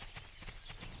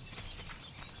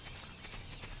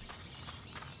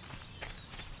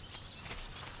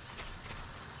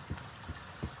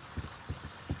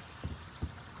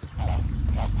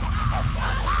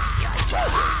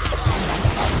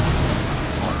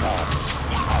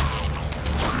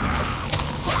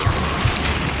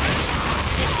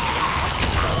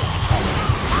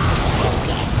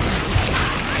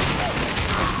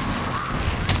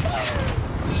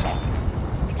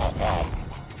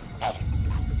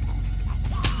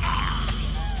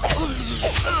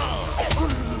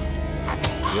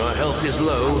 Your health is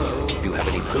low. Do you have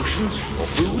any potions or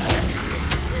food?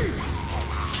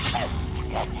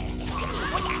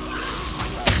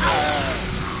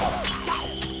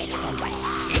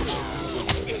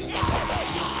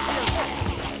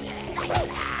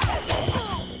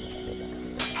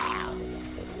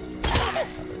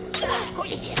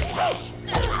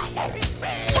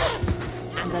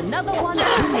 And another one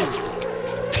to me.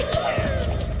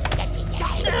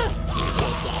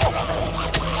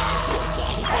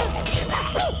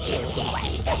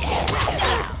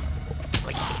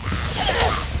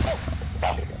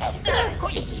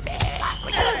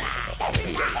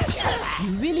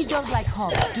 You really don't like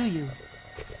hops, do you?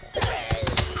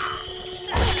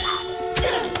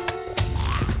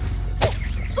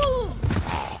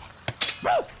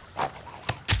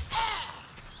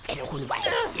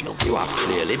 You are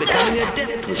clearly becoming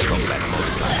adept with combat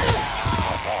multiplier.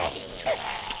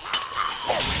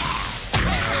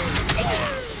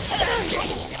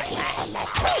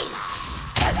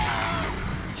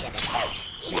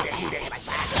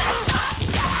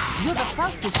 You're the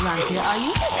fastest round here, are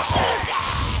you?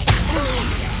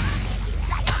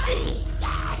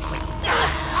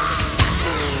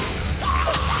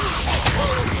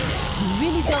 You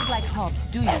really don't like hops,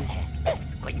 do you?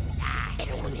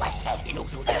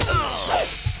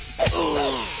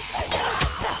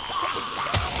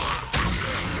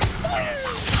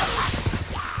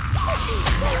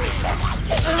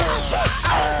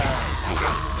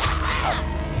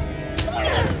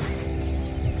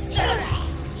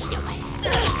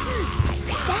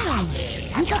 Damn!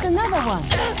 You got another one!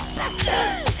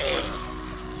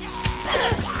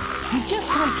 You just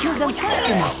can't kill them fast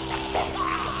enough!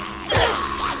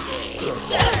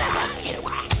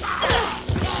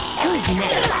 Who's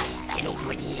next?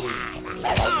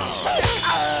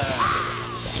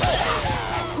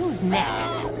 Who's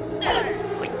next?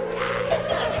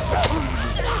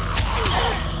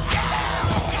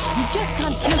 You just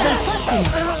can't kill them fast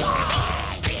enough!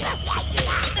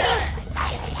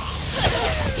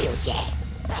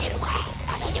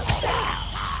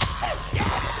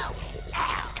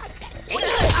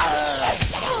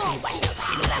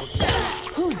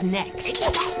 Who's next?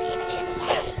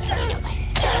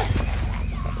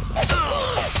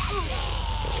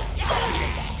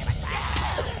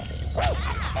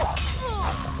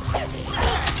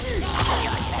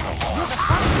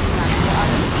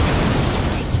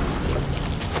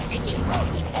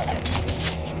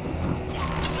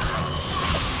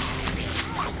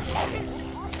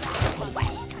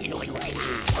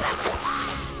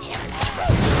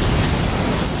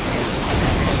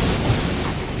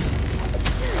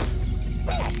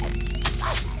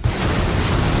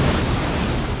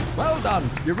 Well done.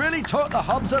 You really taught the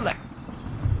Hobbs a lesson.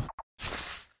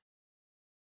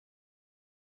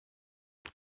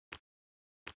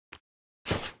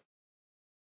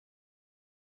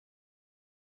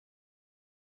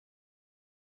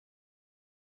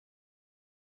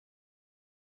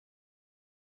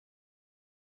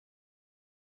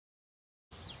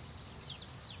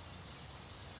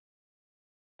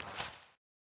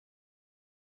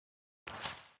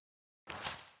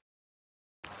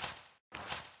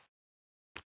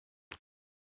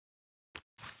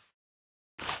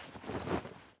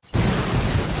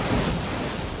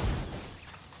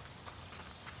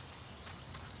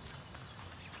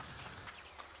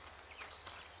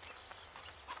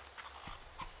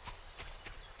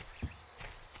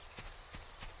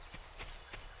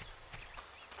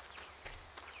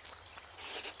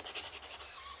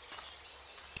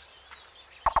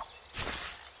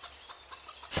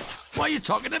 Why are you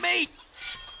talking to me?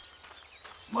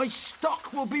 My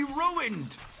stock will be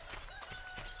ruined.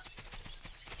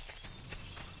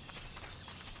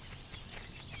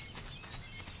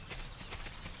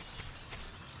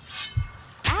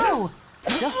 Ow!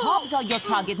 The Hobbs are your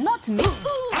target, not me.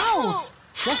 Ow!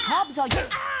 The Hobbs are your...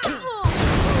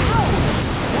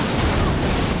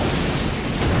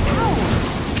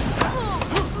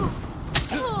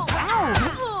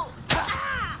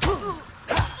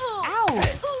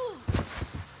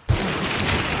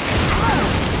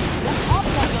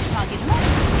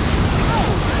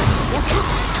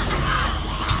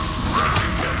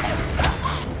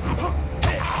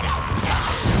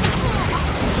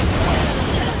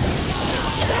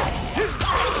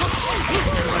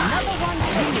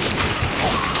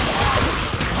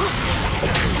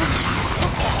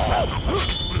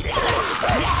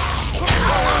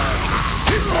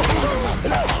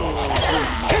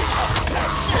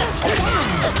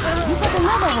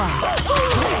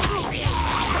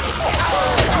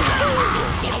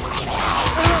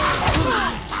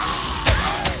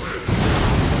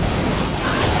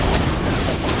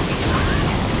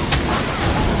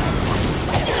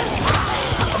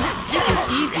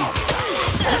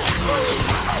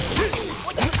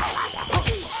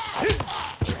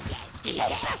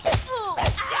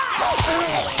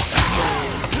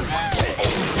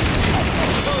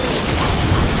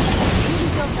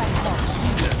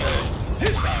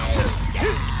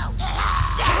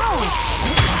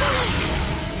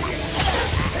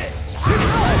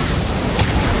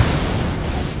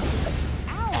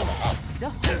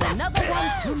 Another one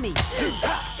to me.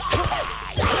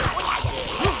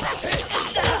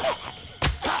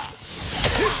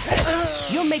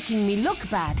 You're making me look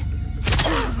bad.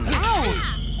 Ow!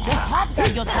 The Hobbs are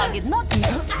your target, not me.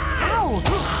 Ow!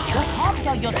 The Hobbs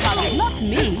are your target, not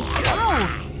me. Ow!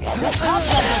 The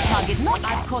Hobbs are your target, not...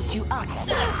 I've caught you up.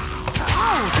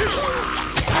 Ow!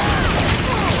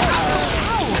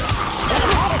 Ow! The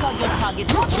Hobbs are your target,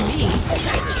 not me.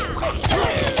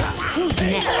 Who's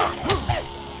next?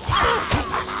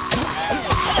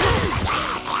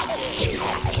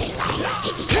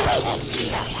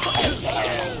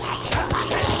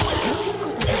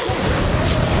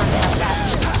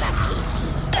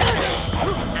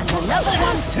 And another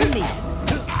one to me.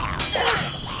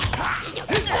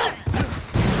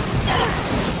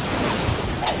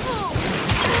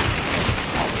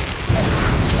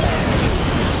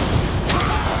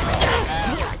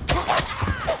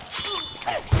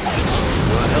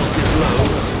 Your health is low.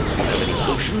 Do you have any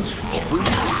potions or food?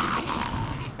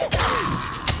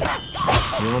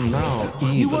 You're now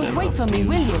even. You won't wait for me,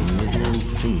 will you? Middle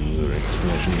finger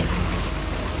expression.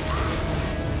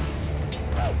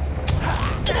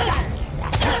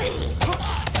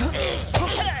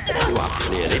 You are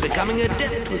clearly becoming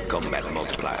adept with combat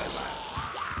multipliers.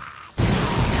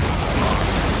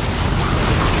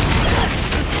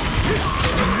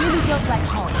 You really don't like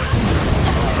Hobbs.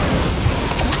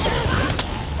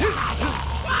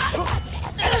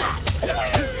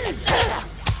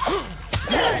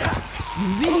 You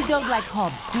really don't like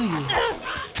Hobbs, do you?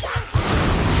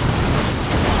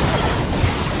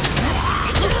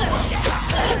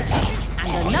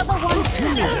 And another one to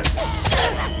me.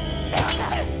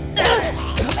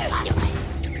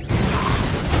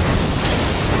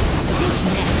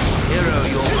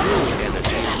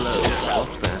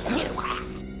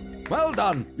 Well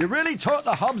done. You really taught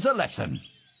the Hobbs a lesson.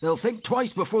 They'll think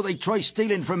twice before they try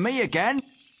stealing from me again.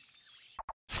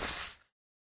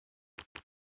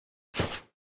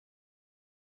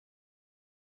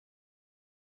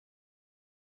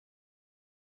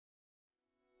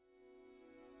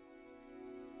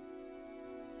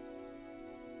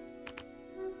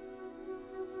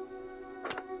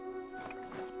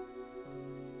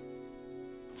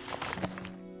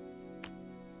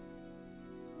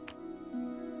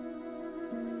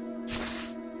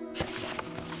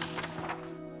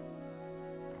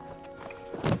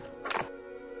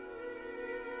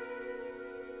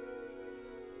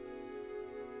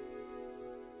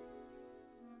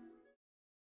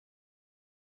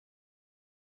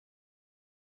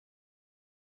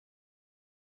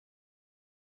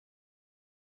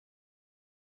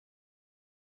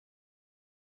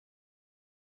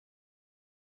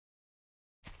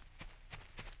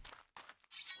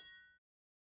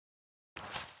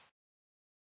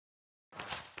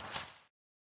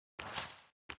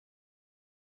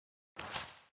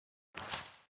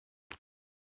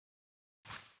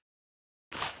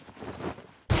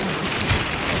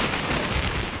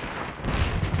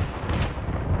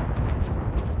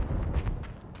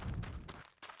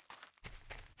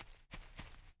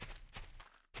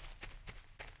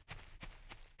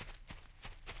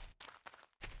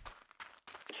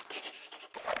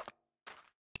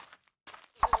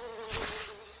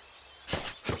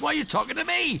 Why are you talking to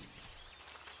me?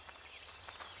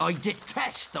 I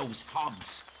detest those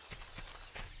Hobbs.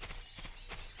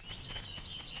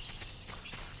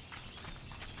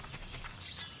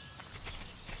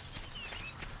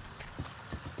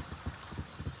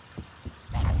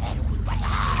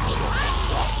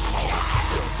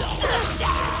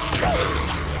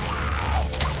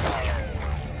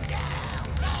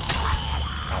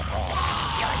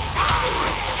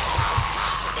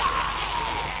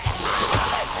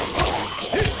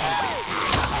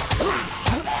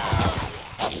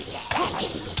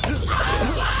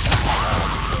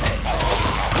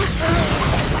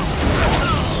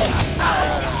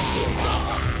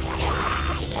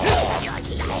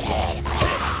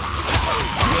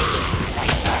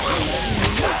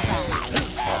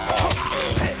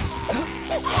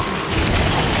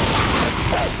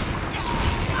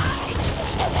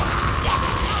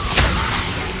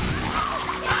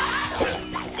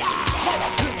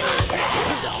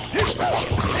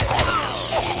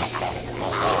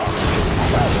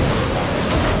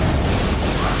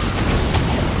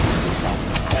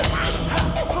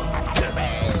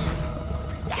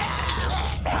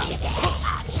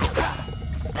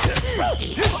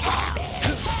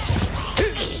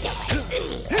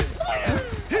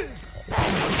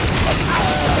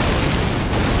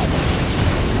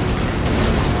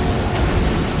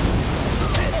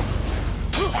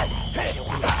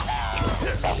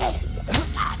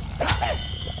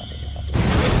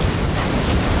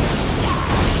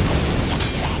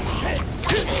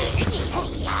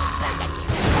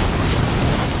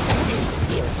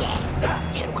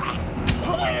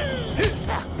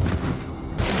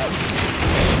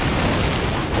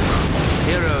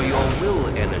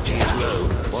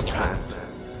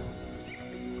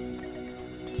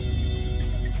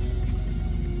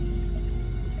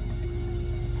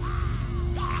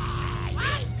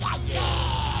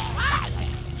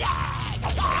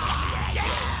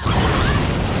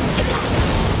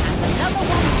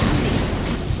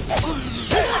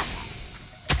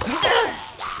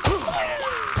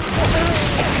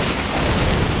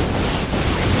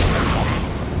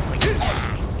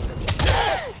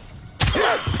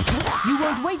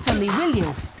 Wait for me, will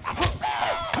you?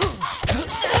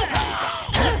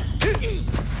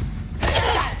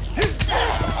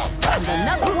 And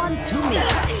another one to me.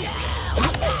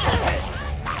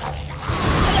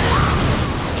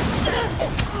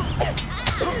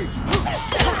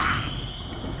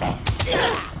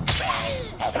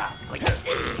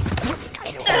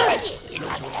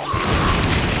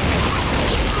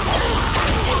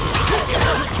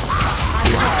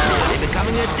 They're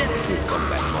becoming adept with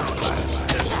combat modifiers.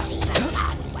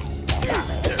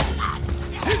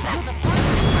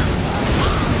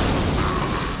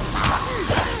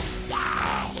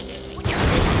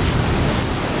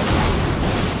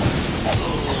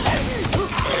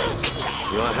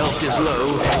 Your health is low.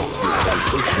 You have a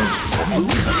potion or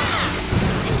food?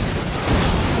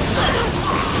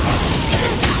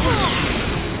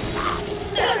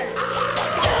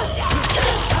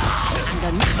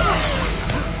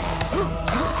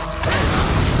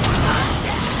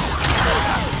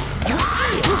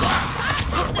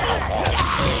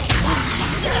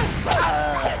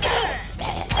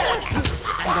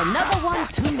 And another one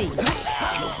to me. me.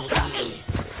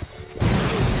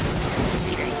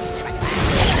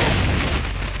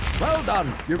 Well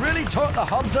done. You really taught the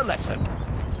Hobbs a lesson.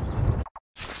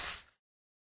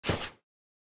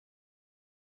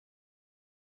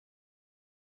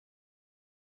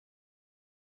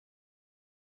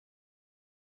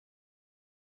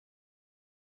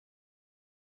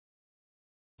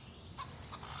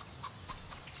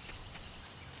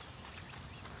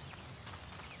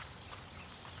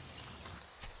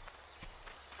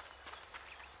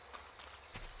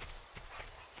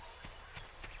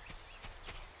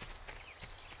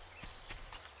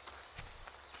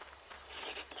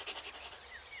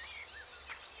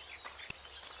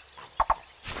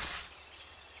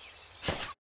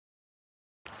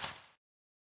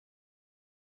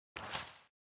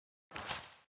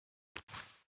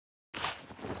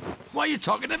 Why are you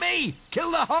talking to me? Kill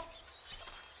the Hob...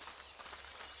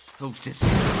 Oh, just...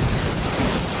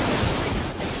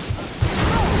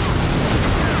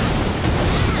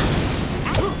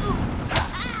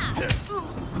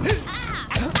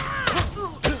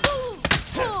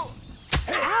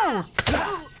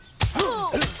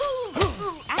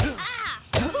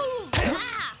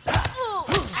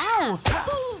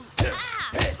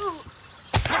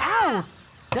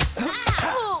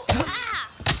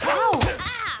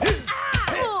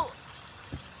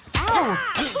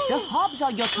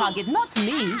 Your target, not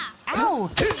me. Ow!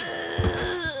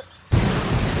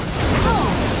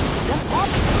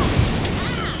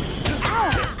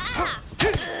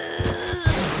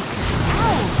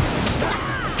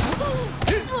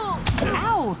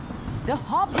 Ow! The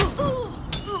Hobbs.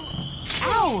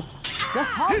 Ow! The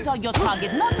Hobbs are your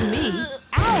target, not me.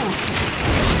 Ow!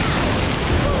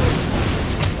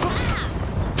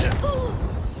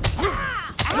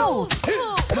 Ow!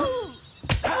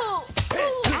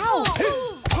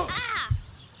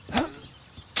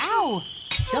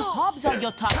 The Hobbs are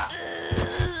your target.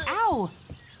 Ow!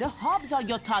 The Hobbs are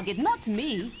your target, not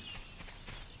me.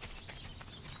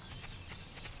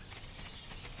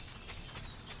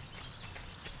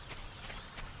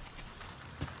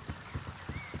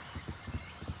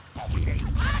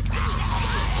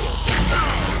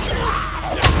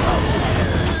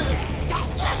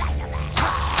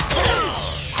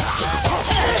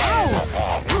 Ow!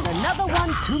 Another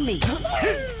one to me.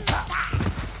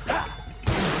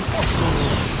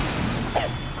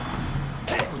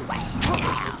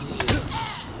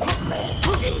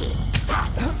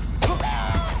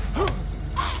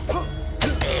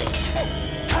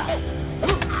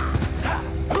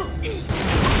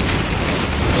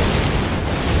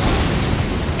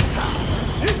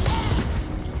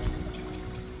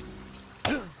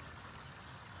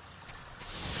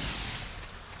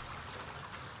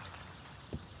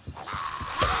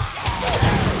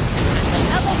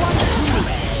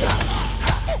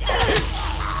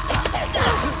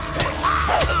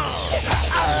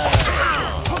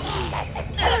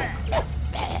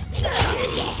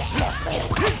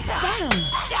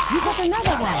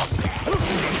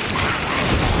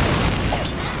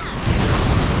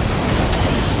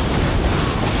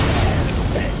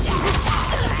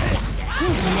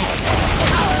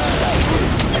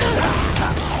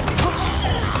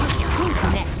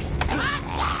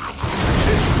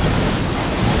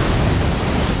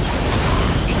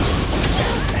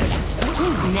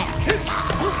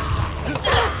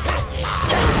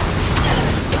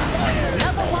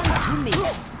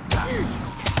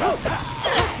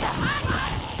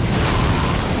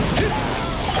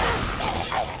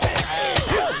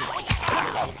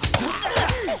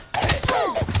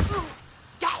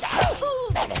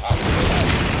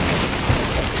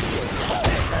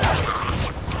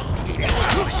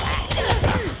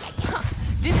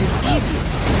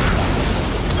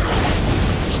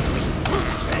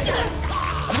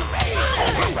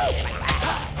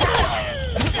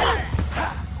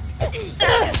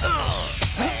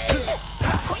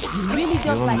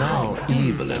 You're now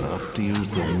evil enough to use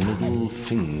the middle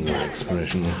finger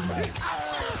expression.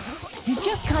 You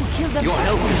just can't kill them. Your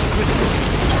help is critical.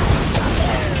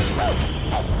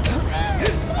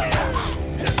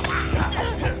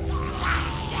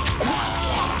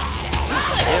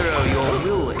 Hero, your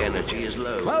will energy is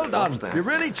low. Well done. You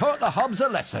really taught the Hobbs a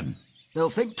lesson. They'll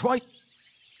think twice.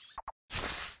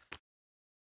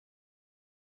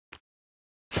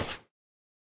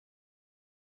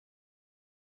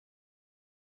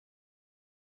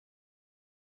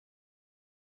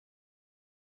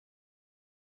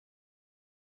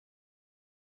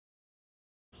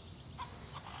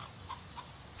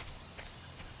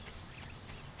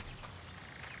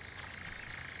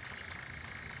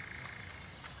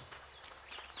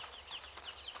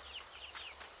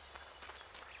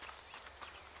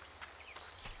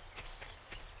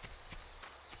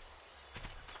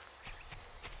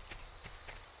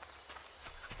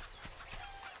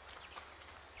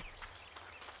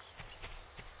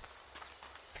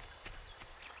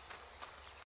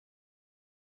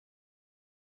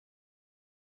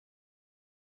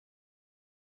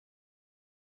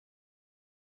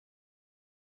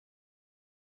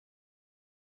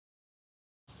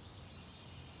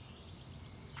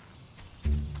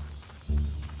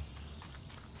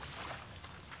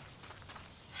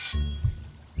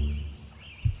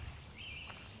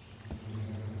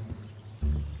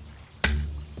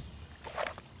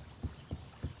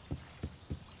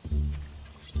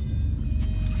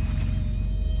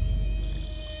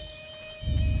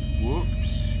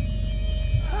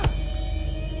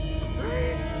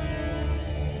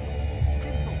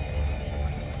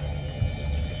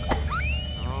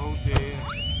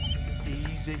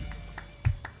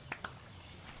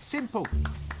 Simple.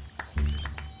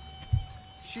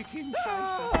 Chicken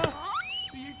chaser.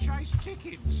 Do you chase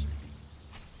chickens?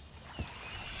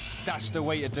 That's the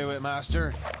way to do it,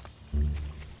 master.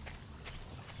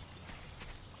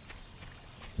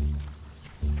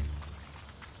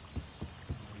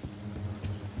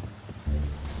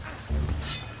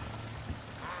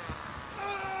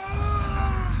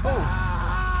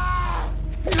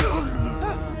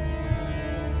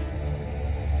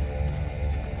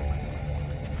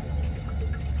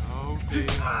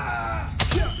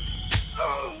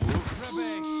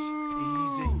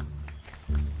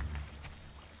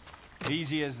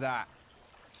 Easy as that.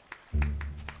 May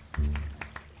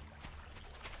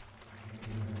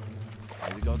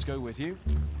the gods go with you.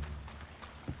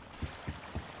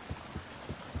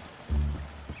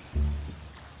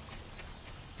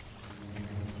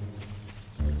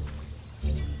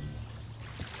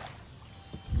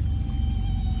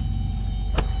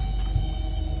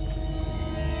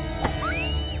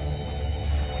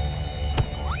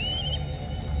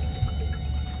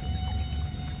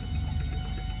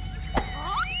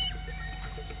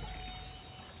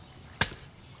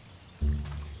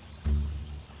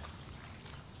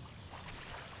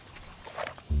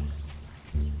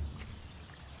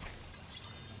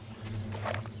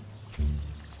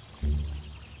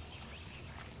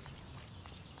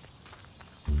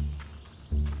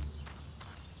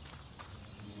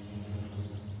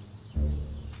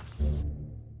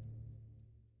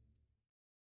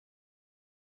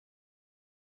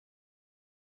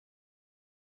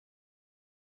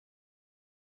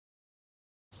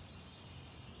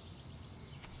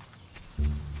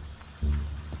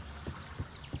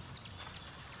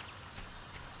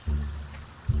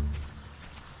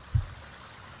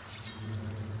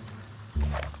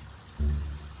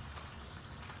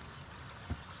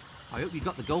 I hope you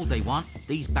got the gold they want.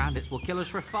 These bandits will kill us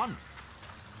for fun.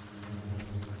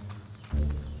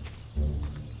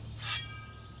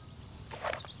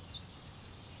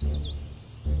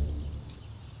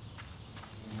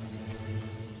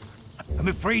 I'm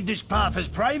afraid this path is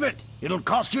private. It'll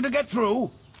cost you to get through.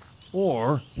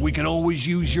 Or we can always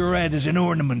use your head as an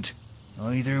ornament.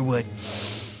 Either way.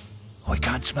 I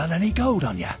can't smell any gold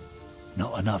on ya.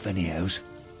 Not enough anyhows.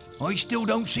 I still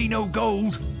don't see no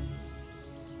gold.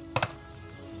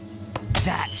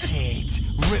 That's it.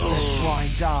 Rip the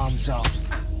swine's arms off.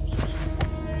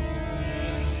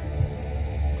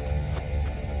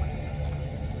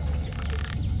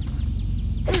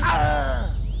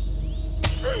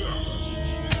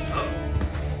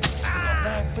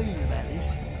 Bad feeling about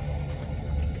this.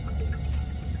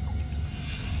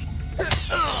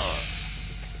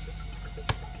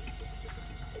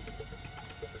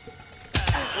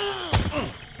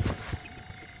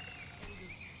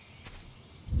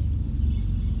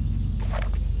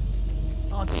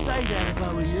 I'd stay there if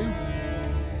I were you.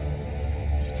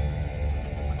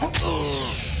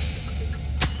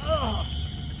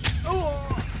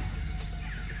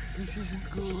 This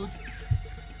isn't good.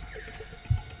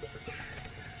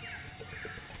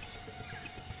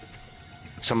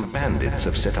 Some bandits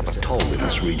have set up a toll in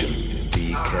this region.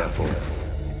 Be careful.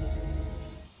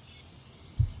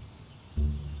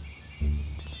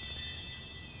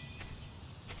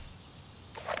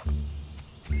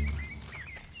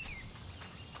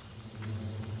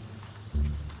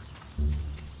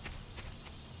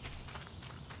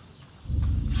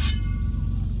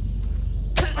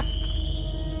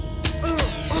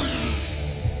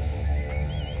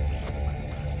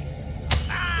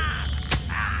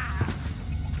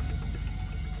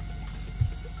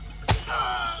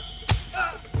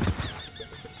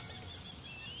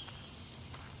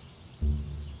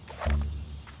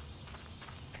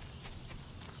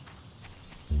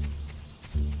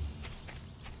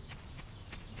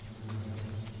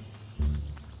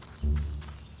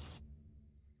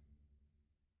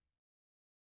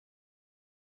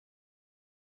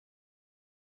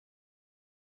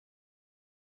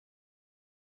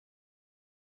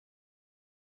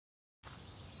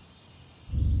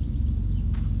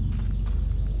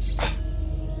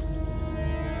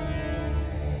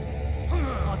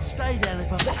 I'd stay there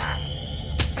if I...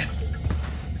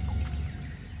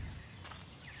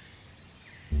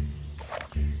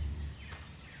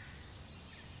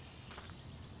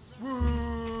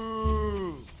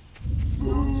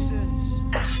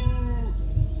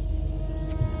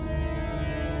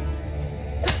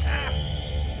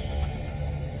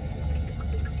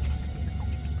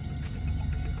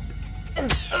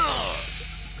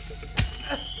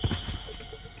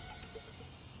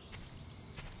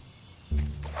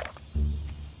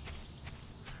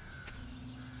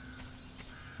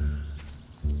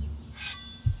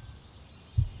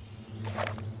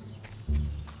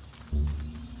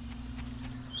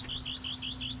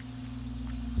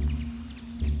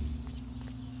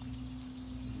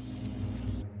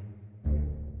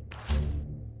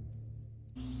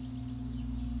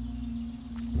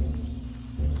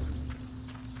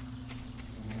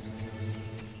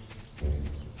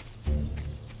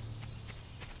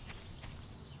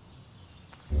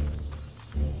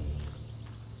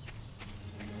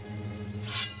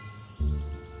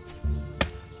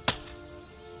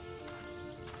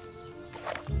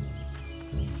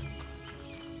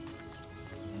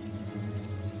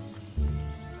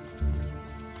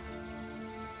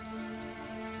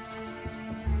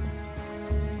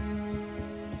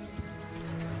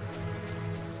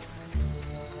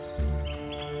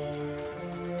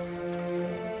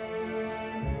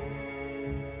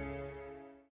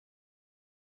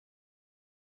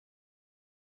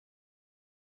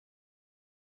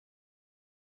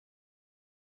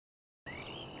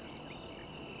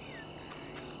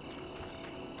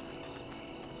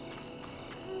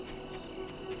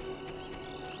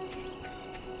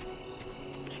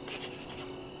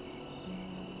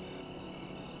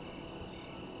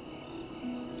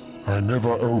 I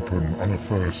never open on a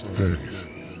first date.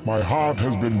 My heart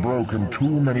has been broken too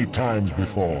many times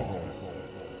before.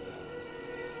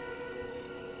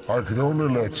 I could only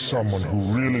let someone who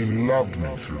really loved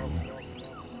me through.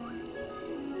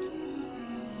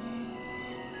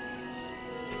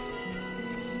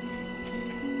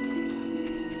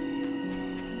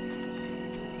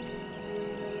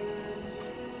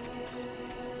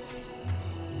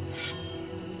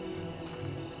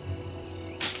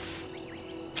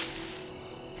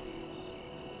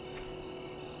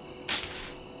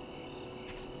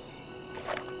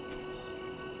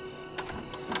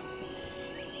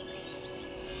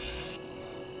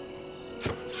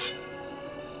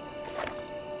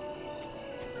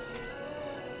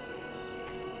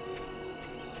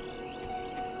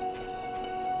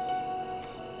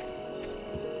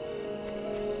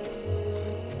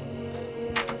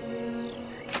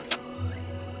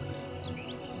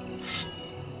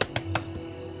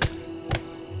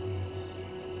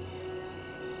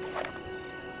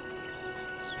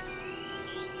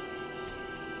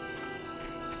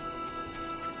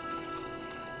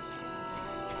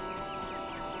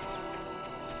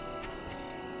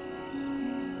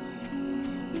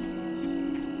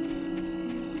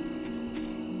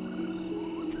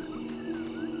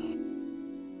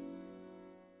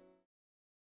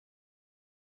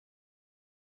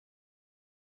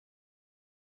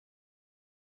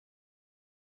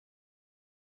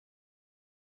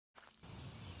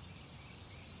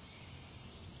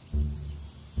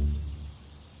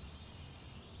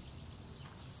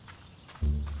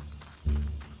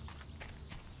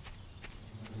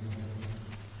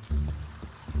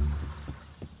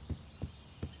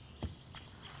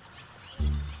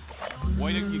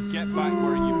 Why don't you get back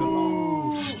where you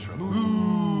belong?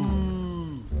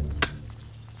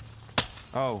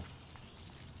 Oh.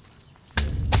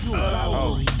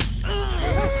 Oh.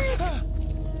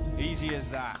 Easy as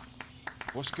that.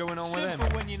 What's going on with him?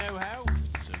 Simple when you know how.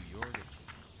 So you're the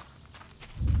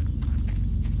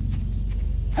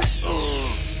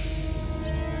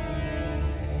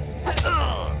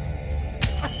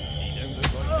He don't look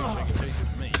like he'll take a chase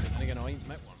with me, but then again I ain't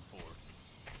met one before.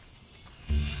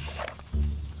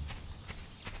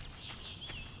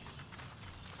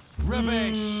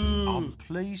 Rubbish! I'm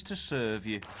pleased to serve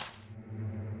you.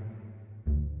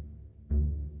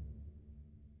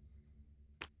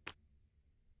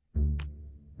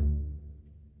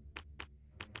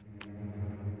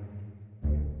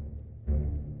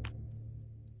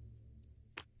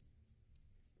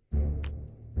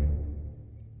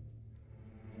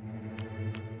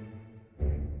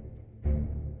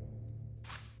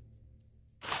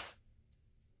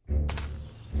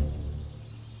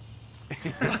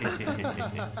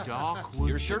 Dark wood.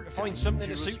 You're sure to find something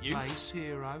to suit you. Place,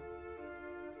 hero.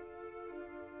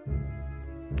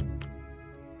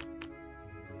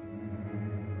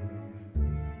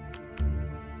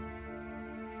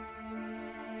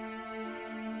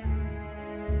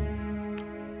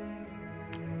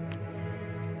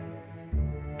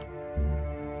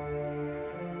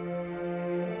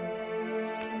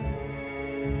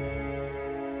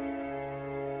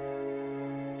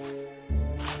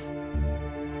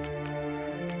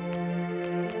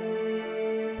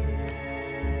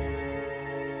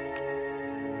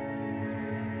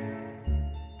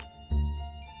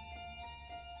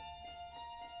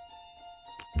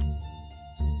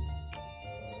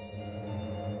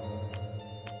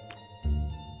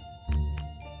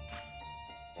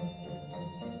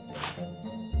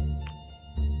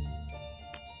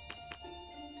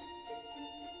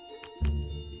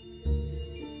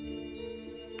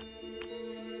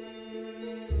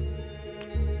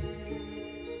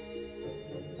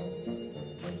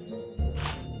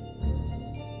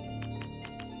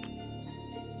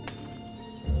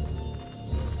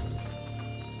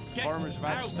 Farmers have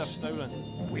had stuff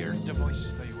stolen. Weird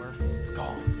devices they were.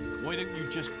 Gone. Why don't you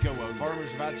just go over?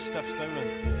 Farmers have had stuff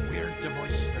stolen. Weird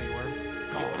devices they were.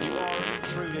 Gone. You are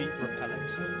truly repellent.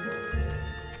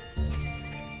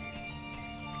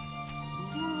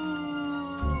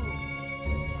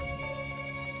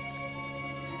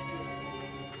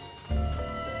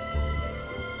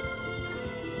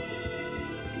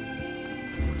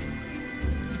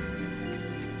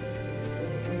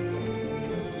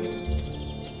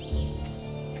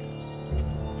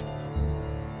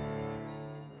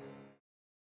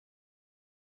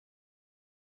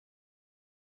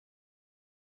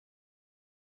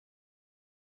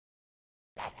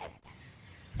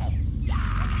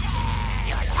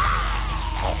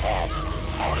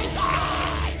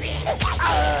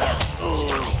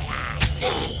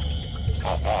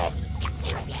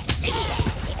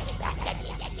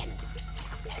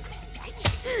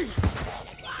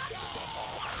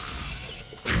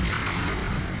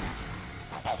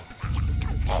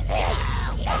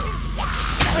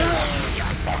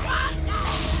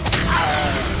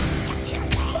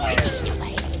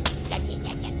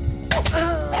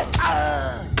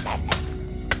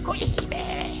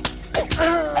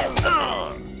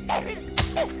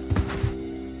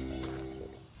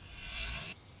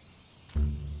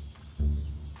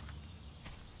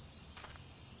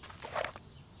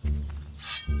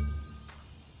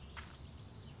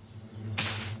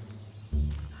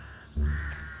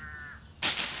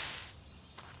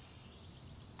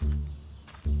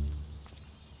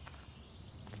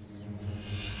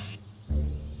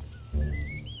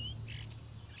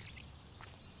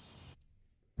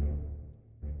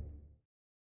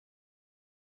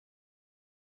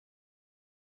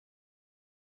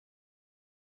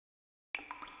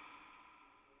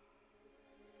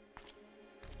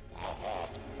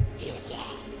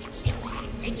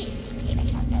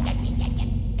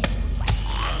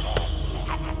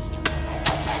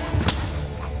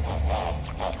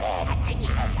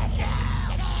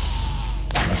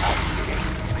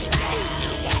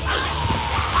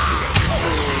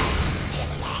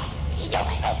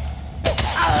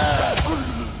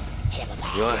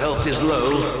 Your health is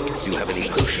low. Do you have any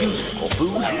potions or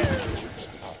food?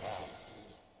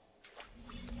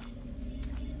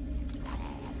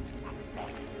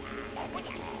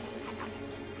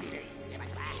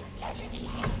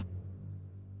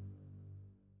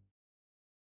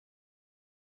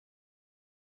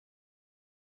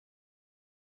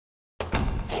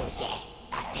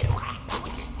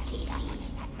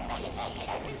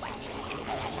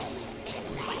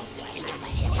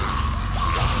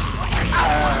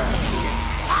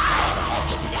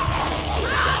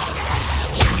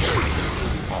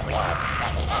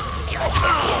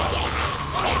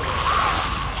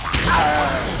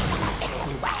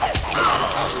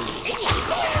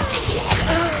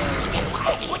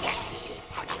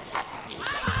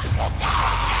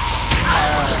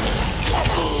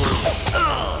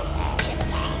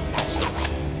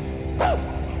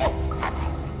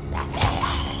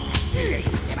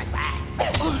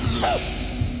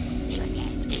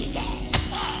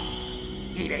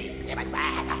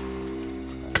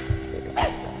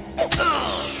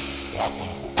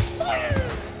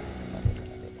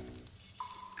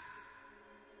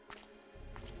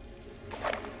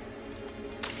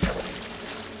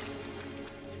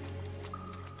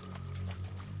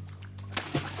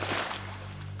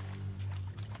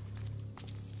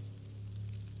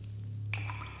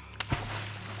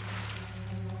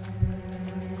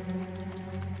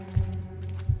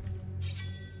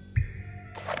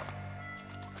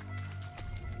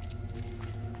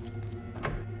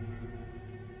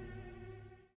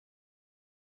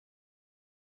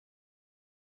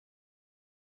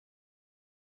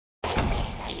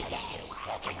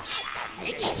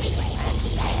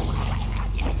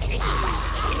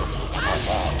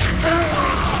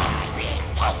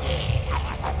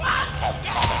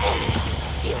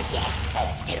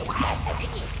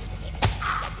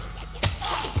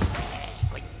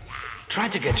 Try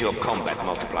to get your combat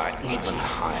multiplier even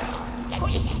higher.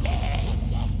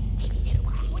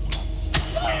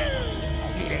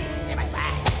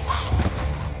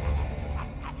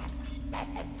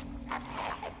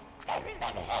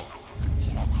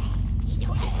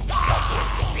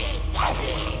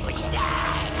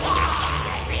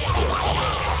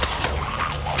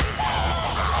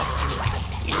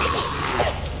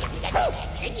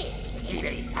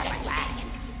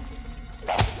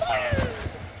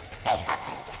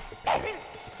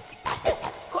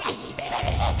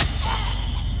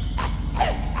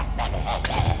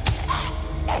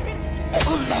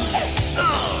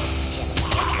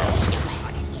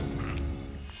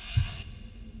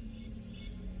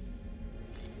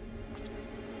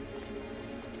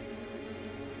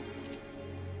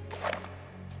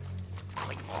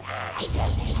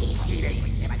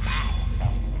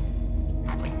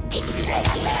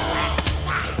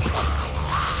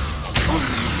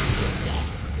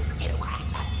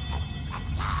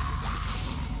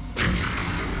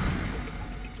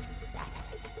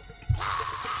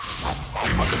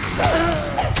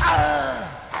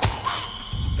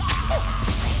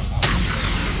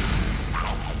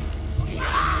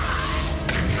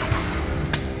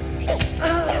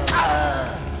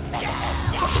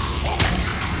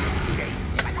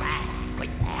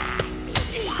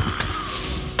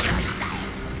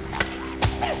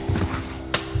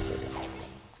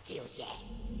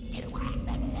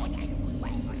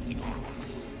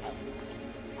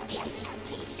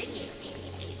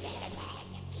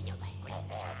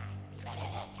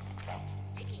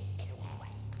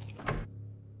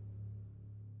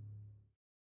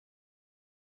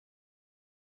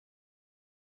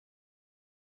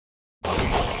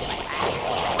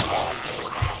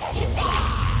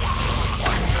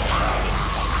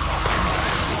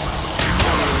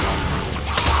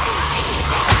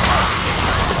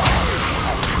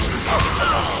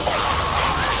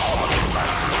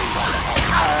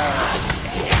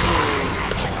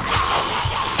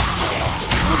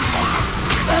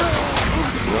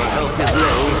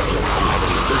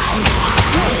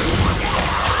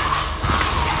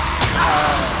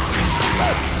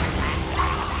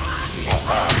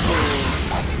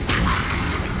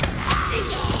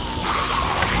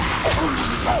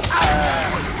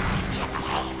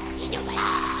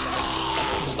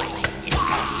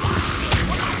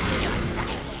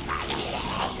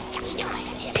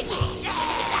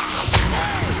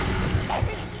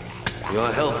 Your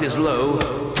health is low.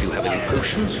 Do you have any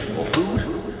potions or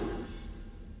food?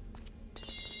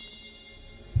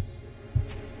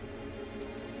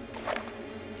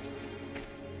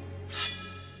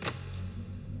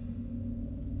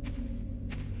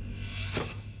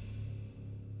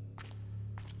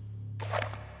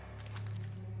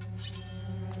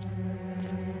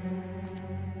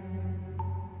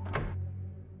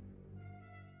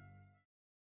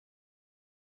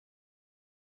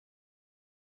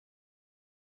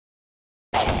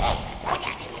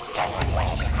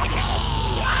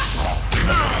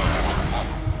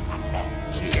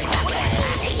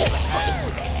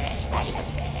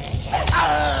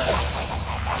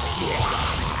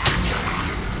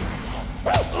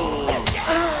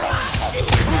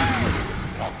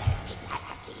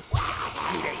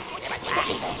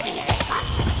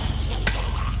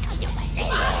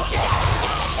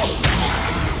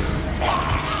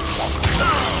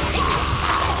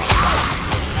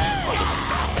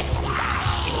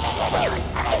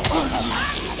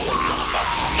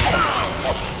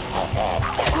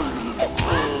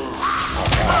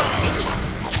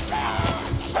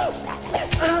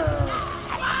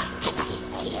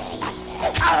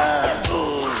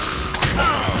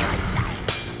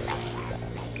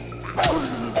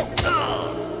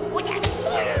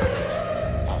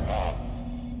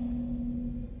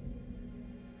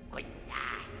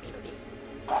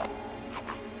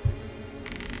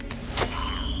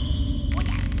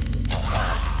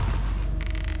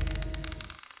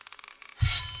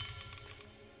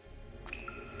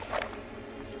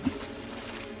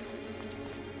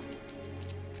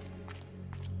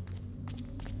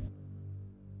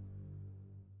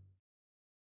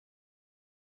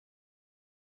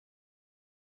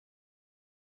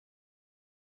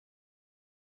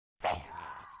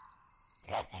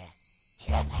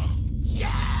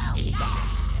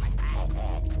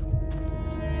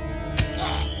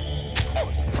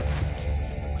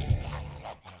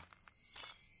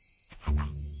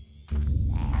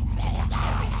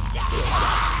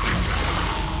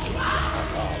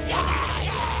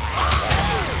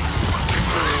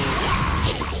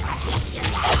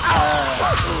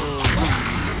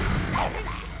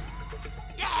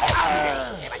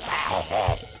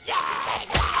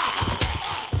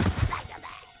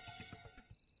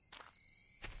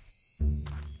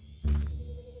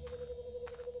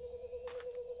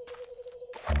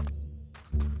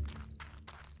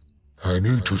 I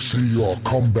need to see your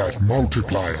combat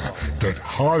multiplier get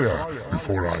higher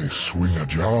before I swing a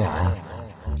jar.